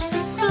 splash,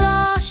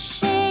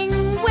 splashing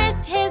with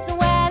his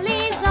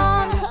wellies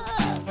on.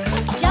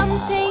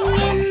 Jumping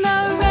in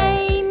the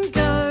rain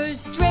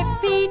goes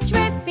drippy,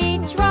 drippy,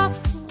 drop.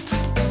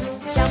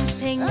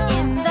 Jumping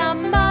in the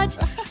mud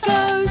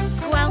goes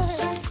squelch,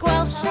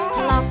 squelch,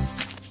 plop.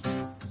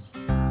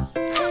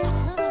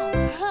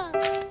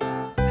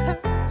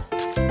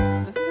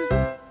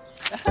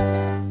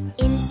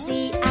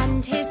 Incy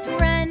and his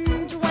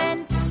friend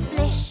went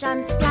splish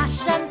and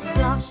splash and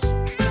splosh.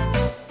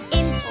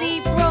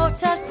 Incy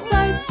brought a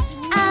soap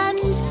and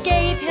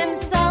gave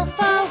himself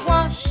a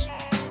wash.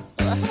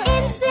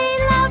 Incy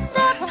loved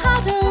the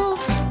puddles,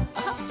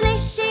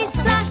 splishy,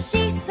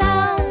 splashy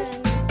sound.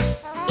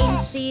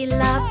 Incy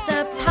loved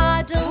the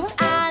puddles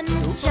and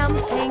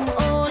jumping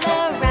all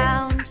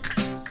around.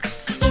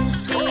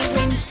 Incy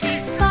Wincy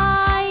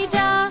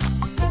Spider,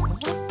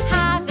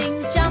 having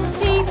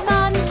jumpy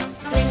fun,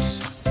 splish,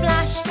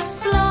 splash,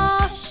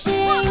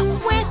 splashing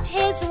with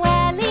his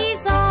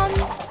wellies on.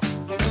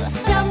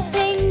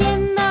 Jumping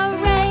in the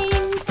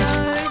rain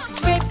goes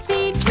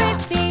drippy,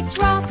 drippy,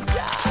 drop.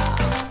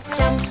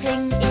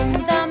 Jumping in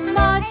the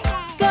mud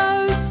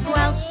goes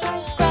squelch,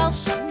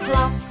 squelch,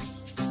 plop.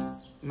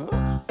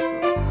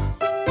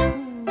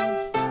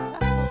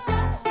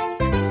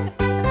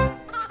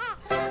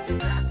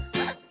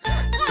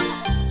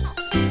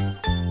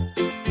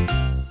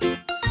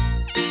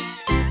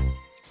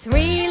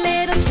 3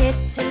 little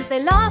kittens,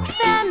 they lost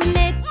their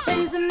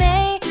mittens and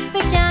they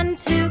began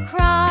to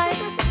cry.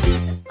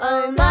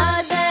 Oh,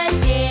 mother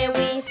dear,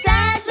 we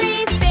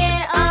sadly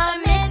fear our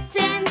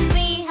mittens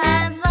we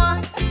have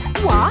lost.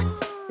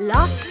 What?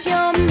 Lost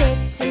your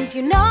mittens,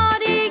 you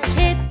naughty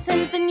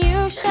kittens, then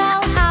you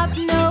shall have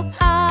no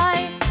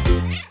pie.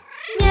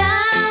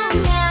 Meow,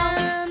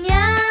 meow,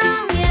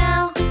 meow,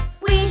 meow,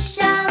 we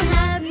shall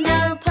have no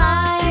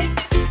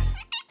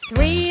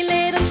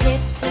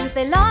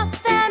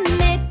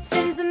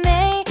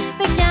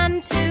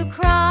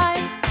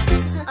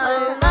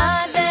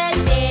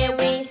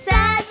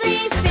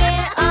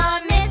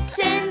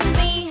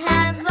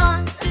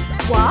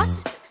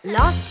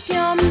lost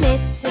your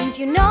mittens,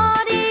 you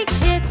naughty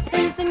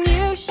kittens, then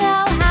you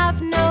shall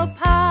have no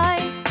pie.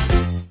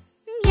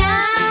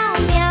 Meow,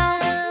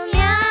 meow,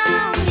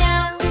 meow,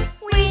 meow,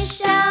 we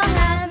shall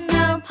have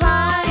no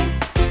pie.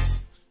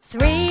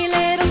 3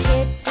 little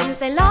kittens,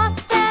 they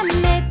lost their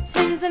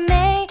mittens and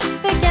they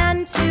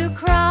began to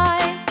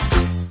cry.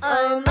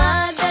 Oh,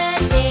 mother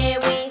dear,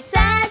 we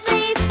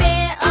sadly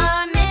fear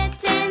our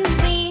mittens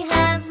we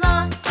have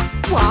lost.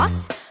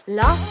 What?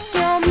 Lost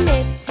your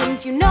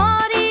mittens, you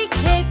naughty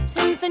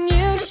kittens, then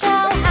you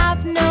shall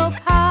have no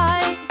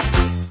pie.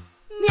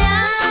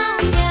 Meow,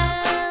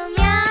 meow,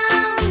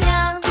 meow,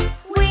 meow,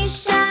 we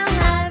shall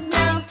have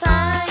no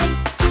pie.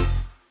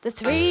 The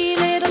 3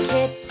 little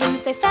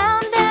kittens, they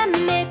found their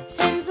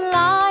mittens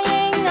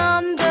lying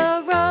on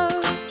the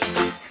road.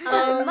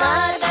 Oh,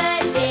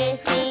 mother dear,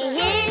 see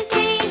here,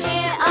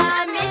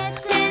 our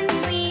mittens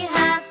we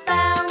have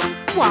found.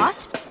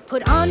 What?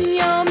 Put on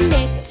your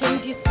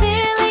mittens, you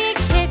silly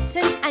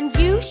kittens, and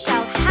you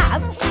shall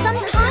have some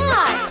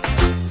pie.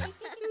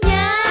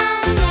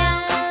 Meow,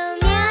 meow,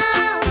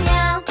 meow,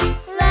 meow,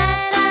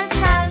 let us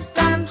have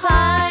some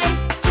pie.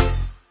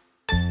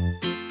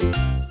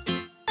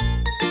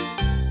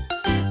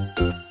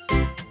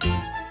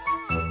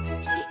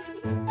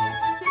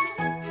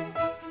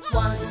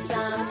 Once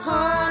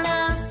upon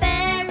a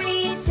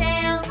fairy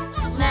tale,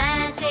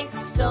 magic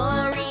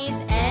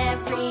stories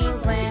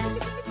everywhere.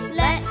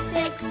 Let's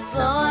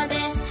explore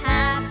this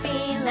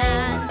happy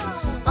land,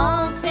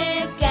 all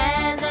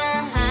together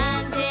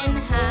hand in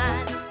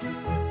hand.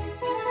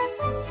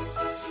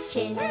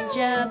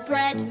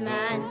 Gingerbread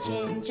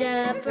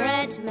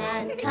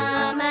man,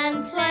 come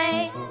and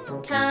play,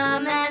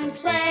 come and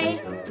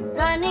play.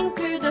 Running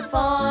through the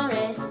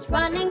forest,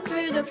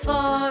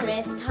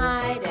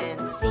 hide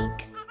and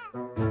seek.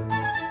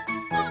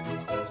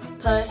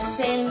 Puss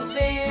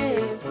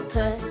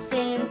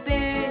in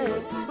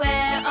boots,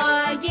 where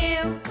are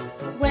you?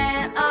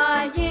 Where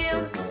are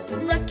you?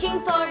 Looking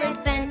for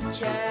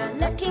adventure,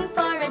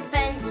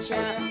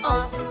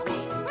 off we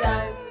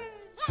go.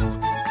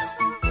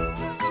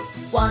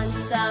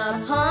 Once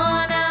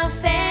upon a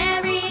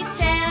fairy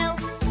tale,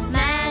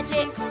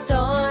 magic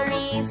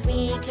stories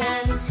we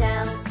can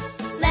tell.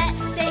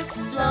 Let's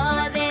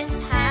explore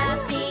this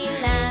happy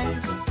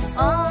land,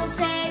 all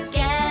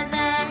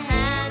together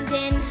hand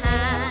in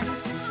hand.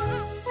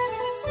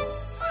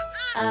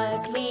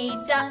 Ugly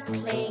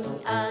duckling,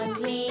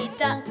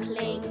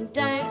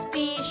 don't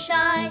be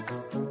shy,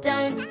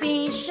 don't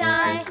be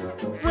shy.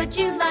 Would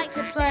you like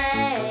to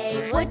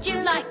play? Would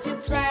you like to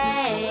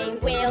play?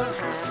 We'll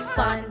have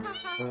fun.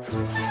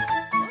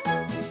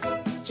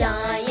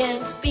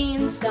 Giant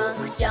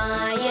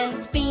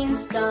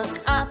beanstalk,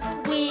 up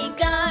we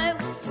go,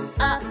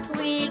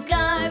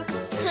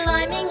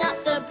 climbing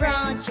up the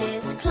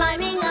branches,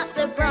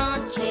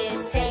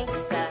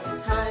 takes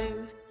us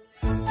home.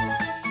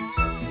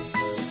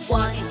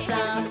 Once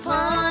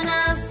upon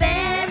a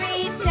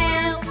fairy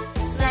tale,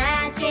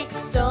 magic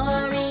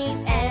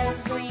stories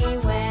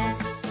everywhere.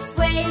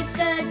 Wave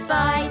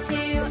goodbye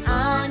to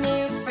our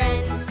new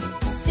friends,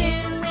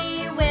 soon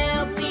we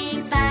will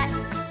be back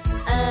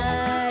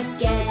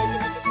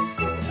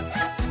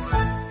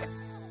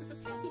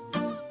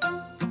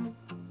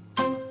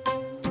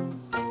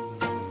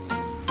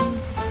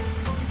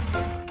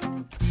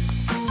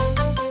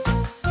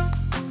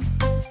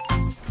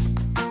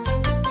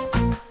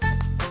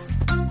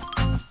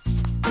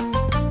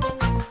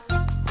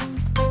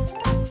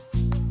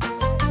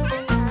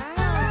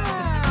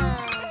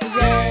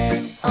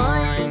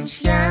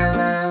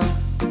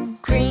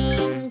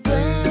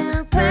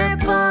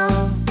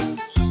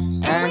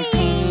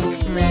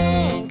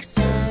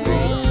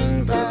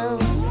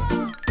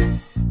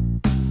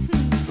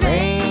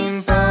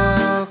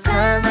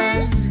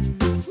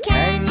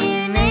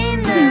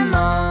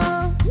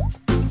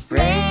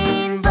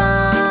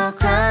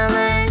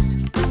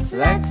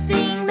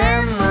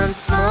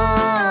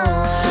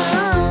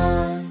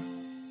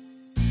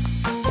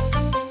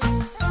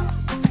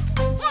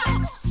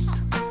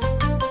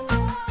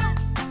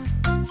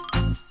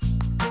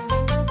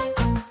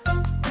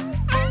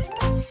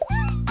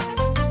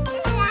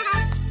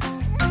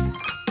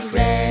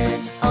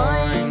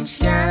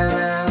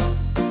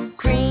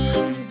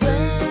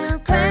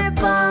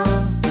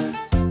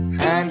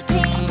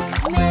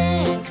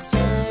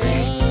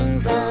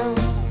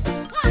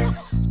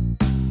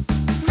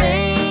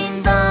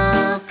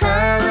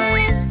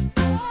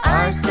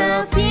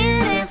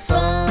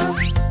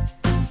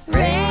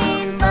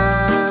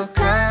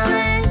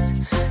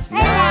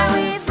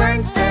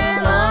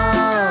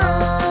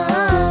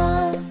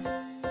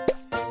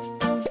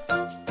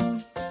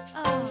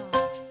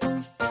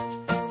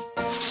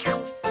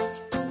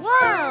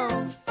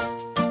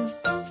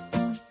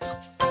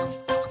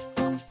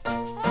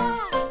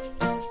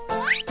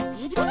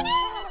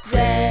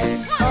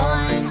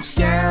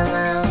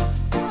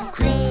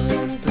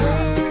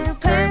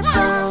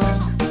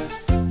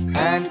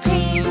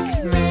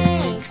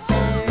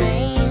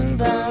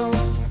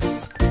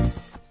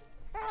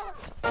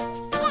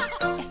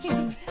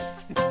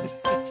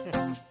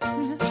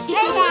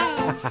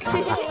I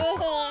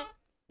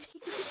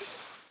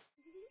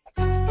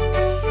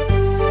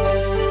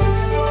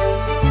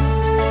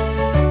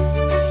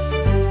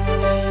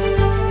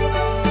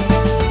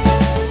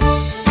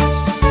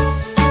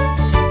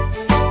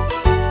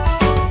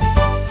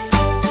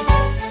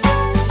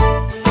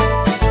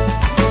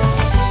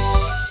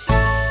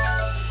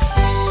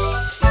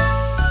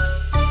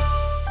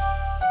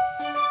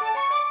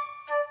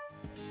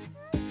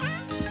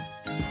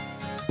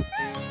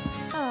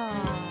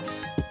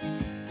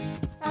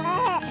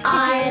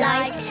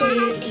like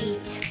to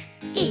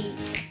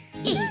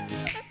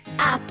eat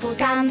apples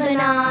and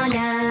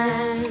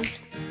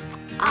bananas.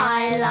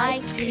 I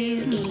like to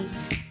eat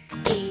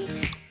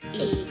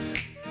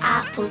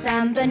apples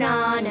and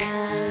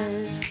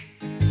bananas.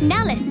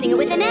 Now let's sing it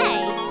with an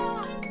A.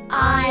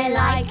 I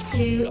like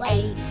to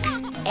eat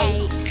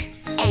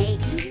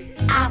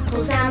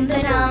apples and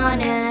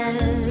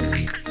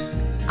bananas.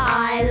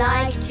 I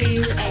like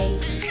to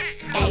eat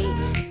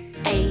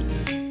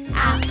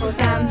apples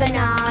and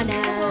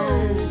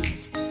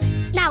bananas.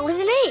 Now with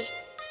an E.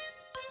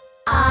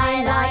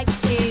 I like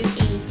to eat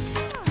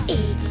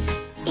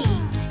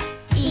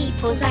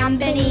apples and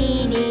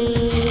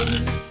bananas.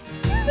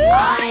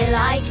 I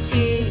like to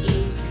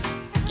eat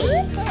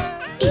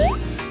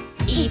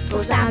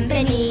apples and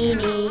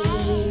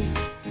bananas.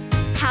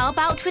 How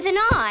about with an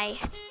I?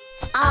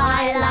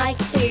 I like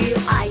to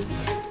eat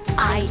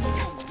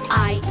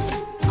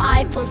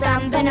apples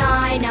and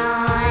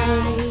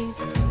bananas.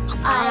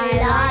 I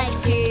like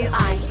to eat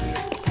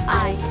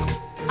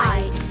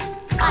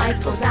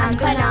apples and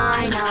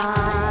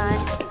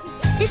bananas.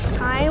 This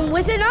time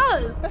with an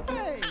O.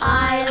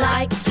 I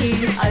like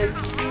to oat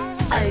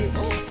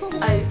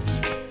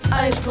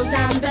apples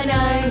and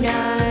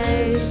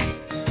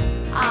bananas.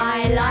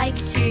 I like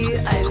to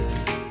oat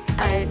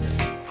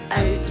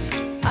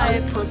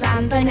apples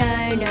and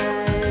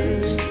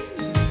bananas.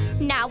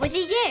 Now with a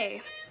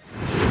U.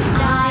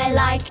 I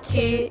like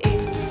to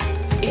oot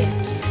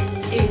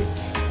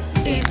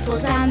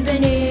apples and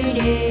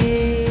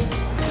bananas.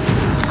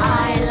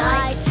 I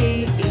like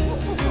to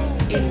oot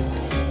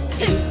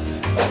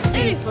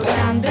apples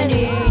and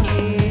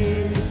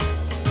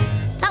bananas.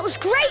 That was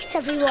great,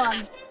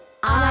 everyone.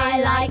 I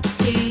like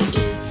to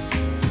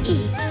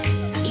eat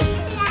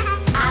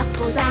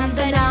apples and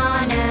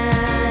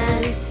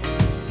bananas.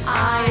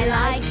 I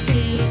like to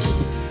eat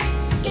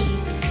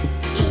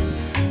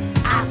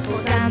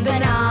apples and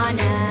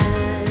bananas.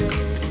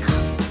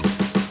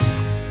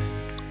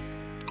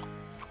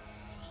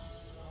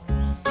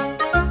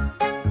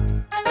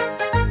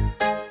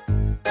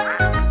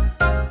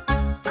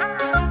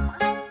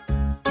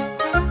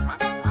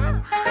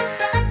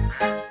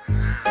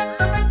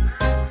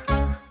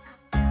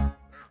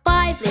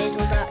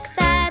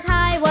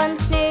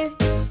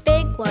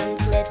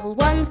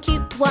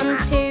 Ones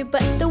too,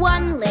 but the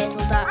one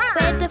little duck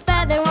with a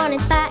feather on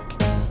his back,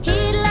 he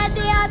led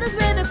the others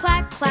with a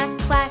quack, quack,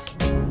 quack,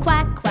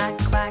 quack, quack,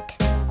 quack,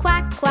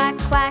 quack, quack,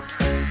 quack.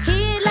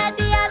 He led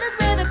the others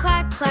with a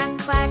quack, quack,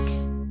 quack.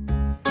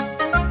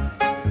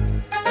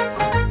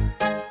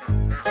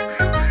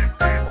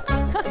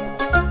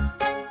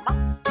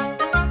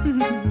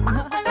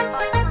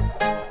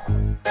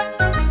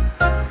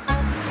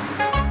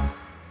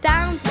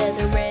 Down to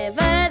the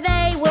river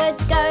they would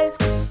go,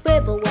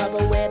 wibble,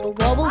 wobble, wibble,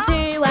 wobble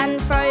to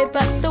and fro,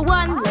 but the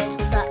one little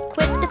duck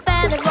with the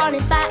feather on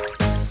his back,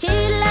 he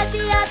led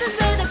the others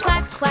with a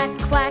quack, quack,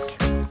 quack,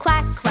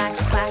 quack, quack,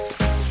 quack,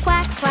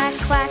 quack, quack,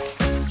 quack.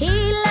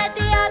 He led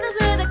the others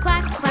with a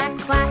quack, quack,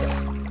 quack.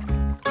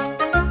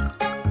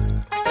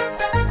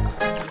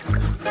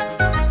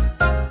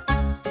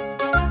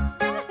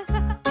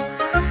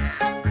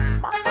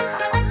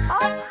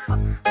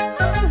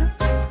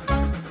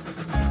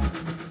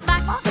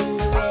 Back from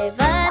the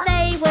river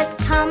they would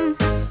come,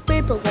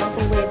 wibble,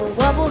 wobble, wibble,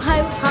 wobble,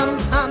 ho, hum,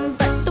 hum.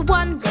 But the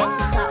one little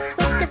duck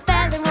with the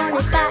feather on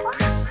his back,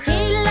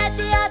 he led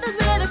the others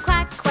with a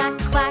quack, quack,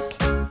 quack,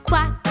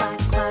 quack, quack,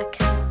 quack,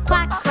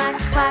 quack, quack,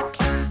 quack.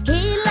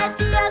 He led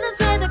the others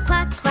with a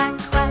quack, quack,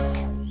 quack.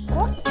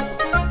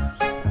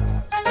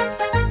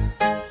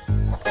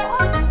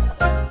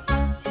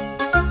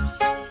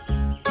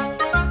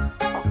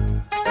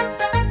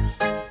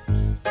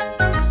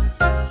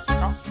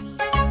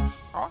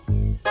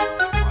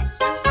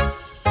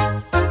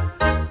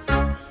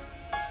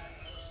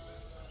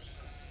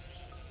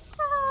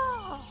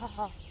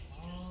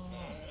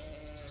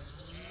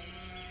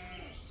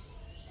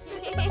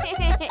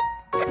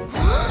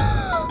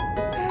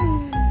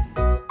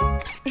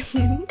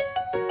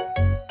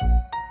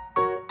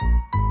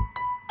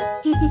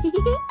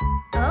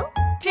 Oh?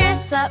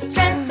 Dress up,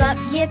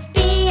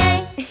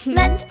 yippee-yay.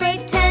 Let's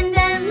pretend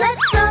and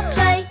let's all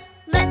play.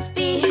 Let's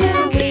be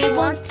who we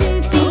want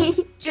to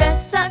be.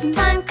 Dress up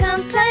time,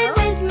 come play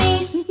with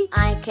me.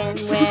 I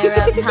can wear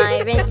a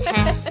pirate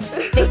hat,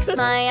 fix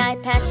my eye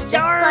patch just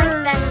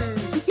like that,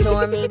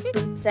 stormy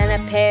boots and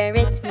a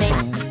parrot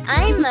mitt.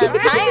 I'm a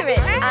pirate,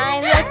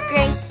 I look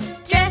great.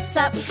 Dress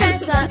up,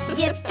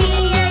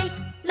 yippee-yay.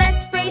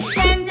 Let's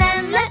pretend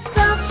and let's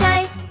all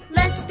play.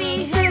 Let's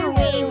be who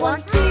we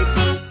want to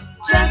be.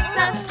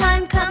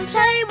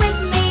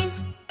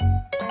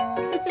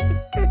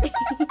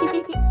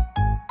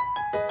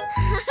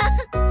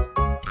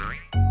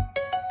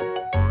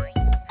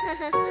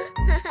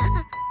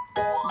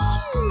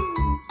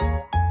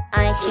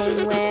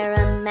 can wear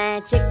a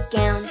magic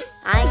gown.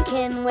 I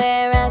can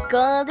wear a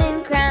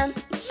golden crown.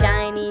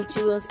 Shiny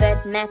jewels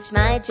that match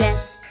my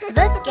dress.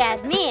 Look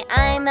at me,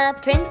 I'm a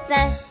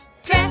princess.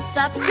 Dress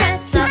up,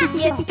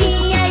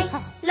 yippee-yay.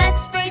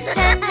 Let's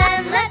pretend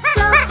and let's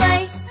all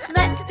play.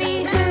 Let's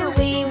be who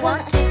we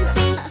want to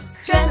be.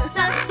 Dress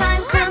up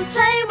time, come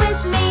play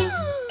with me.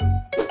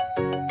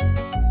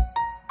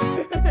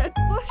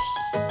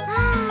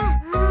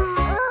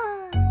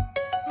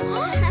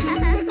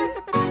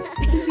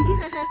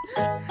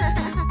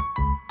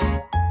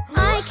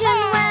 I can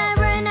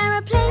wear an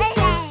aeroplane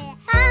suit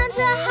and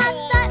a hat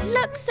that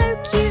looks so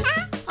cute.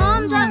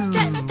 Arms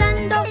outstretched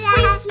and off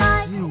we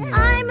fly.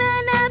 I'm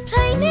an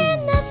airplane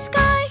in the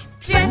sky.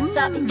 Dress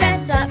up,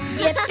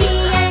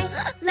 yippee-yay.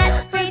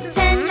 Let's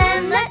pretend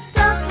and let's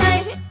all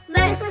play.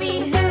 Let's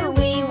be who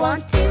we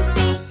want to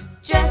be.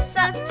 Dress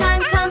up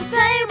time, come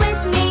play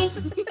with me.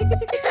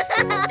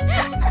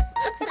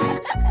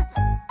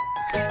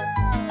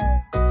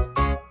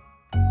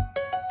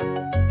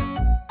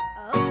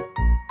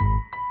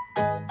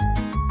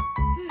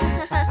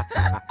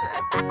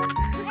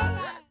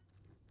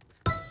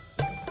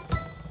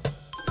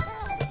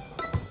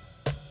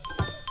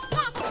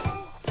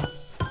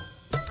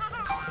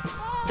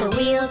 The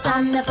wheels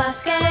on the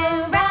bus go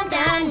round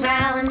and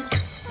round,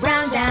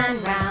 round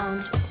and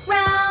round,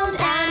 round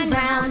and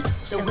round.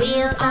 The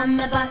wheels on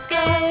the bus go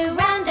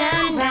round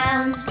and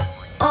round,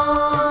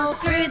 all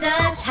through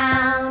the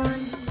town.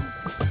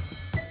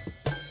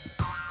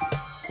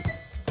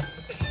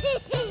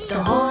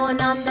 The horn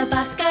on the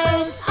bus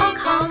goes honk,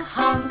 honk,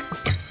 honk,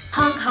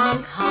 honk,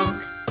 honk,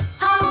 honk,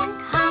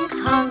 honk, honk,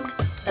 honk.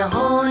 The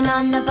horn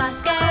on the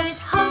bus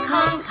goes honk,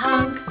 honk,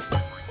 honk,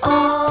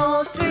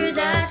 all through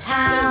the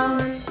town.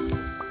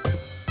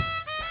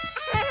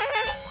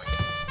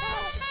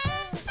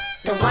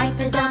 The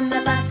wipers on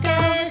the bus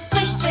go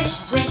swish, swish,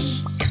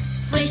 swish,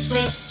 swish,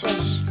 swish,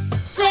 swish,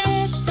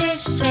 swish,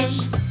 swish, swish.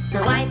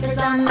 The wipers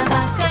on the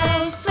bus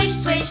go swish,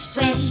 swish,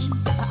 swish,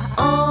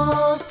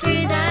 all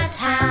through the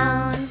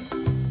town.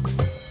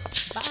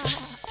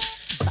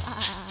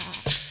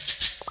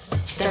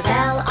 The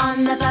bell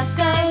on the bus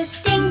goes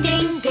ding,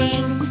 ding,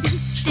 ding,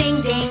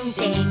 ding, ding,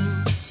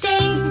 ding,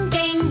 ding,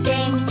 ding,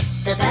 ding.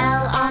 The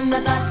bell on the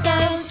bus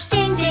goes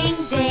ding, ding,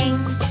 ding.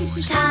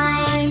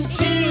 Time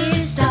to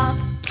stop.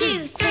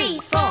 2, 3,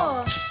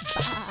 4.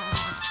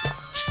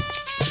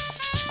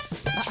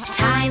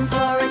 Time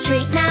for a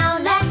treat now.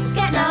 Let's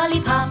get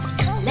lollipops.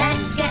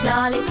 Let's get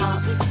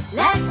lollipops.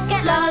 Let's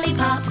get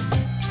lollipops.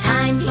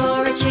 Time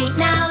for a treat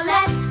now.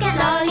 Let's get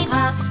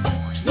lollipops.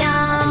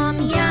 Yum,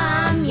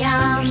 yum,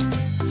 yum.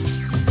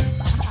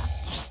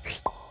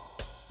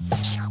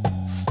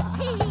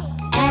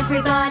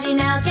 Everybody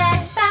now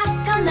get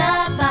back on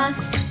the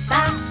bus.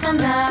 Back on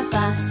the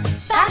bus.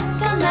 Back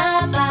on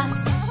the bus.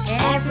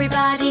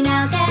 Everybody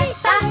now get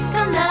back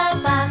on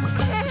the bus.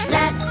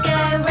 Let's go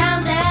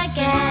round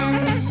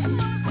again.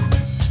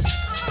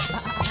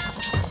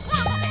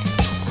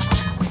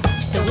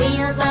 The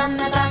wheels on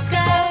the bus go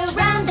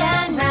round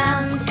and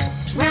round,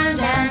 round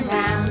and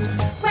round,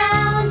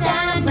 round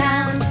and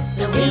round.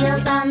 The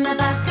wheels on the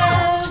bus go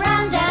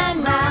round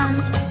and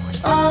round,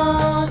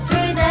 all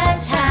through the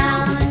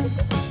town.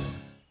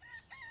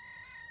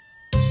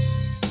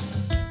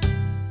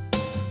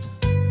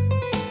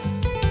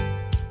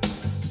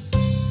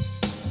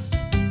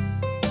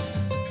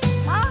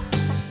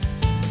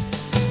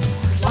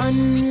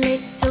 One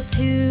little,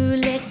 2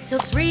 little,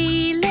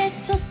 3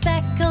 little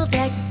speckled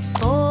eggs.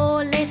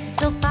 4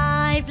 little,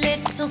 5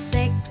 little,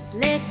 6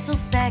 little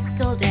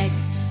speckled eggs.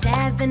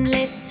 7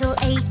 little,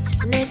 8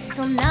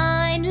 little,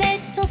 9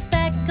 little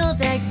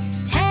speckled eggs.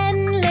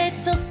 10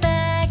 little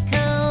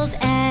speckled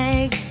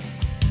eggs.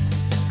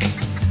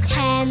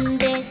 10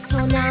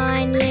 little,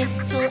 9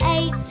 little,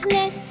 8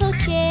 little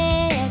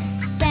chicks.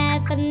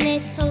 7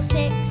 little,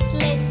 6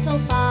 little,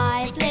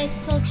 5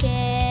 little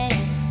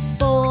chicks.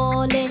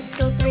 4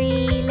 little,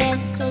 3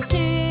 little,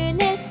 2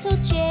 little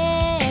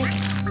chicks.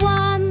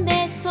 1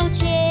 little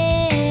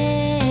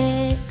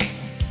chick.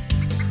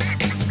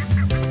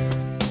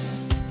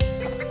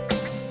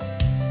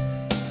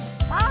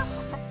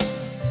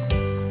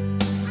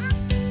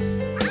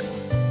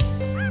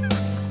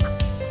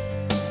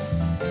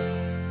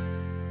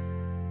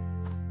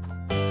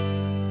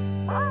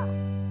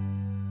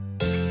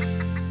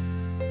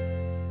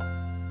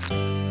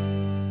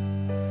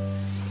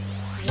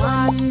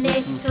 One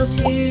little,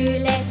 2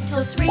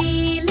 little,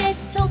 3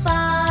 little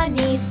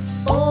bunnies.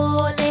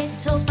 4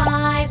 little,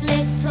 5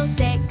 little,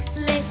 6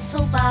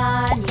 little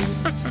bunnies.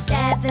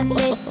 7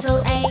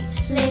 little,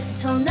 8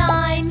 little,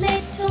 9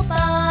 little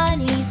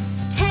bunnies.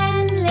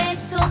 10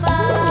 little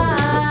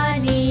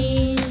bunnies.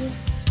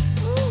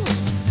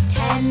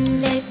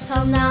 10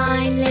 little,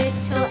 9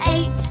 little,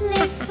 8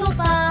 little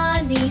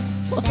bunnies.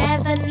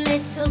 7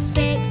 little,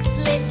 6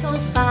 little,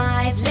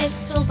 5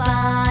 little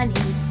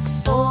bunnies.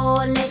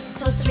 4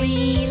 little,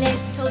 3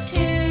 little,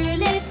 2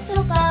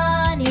 little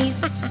bunnies.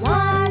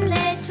 1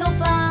 little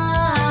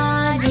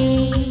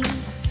bunny.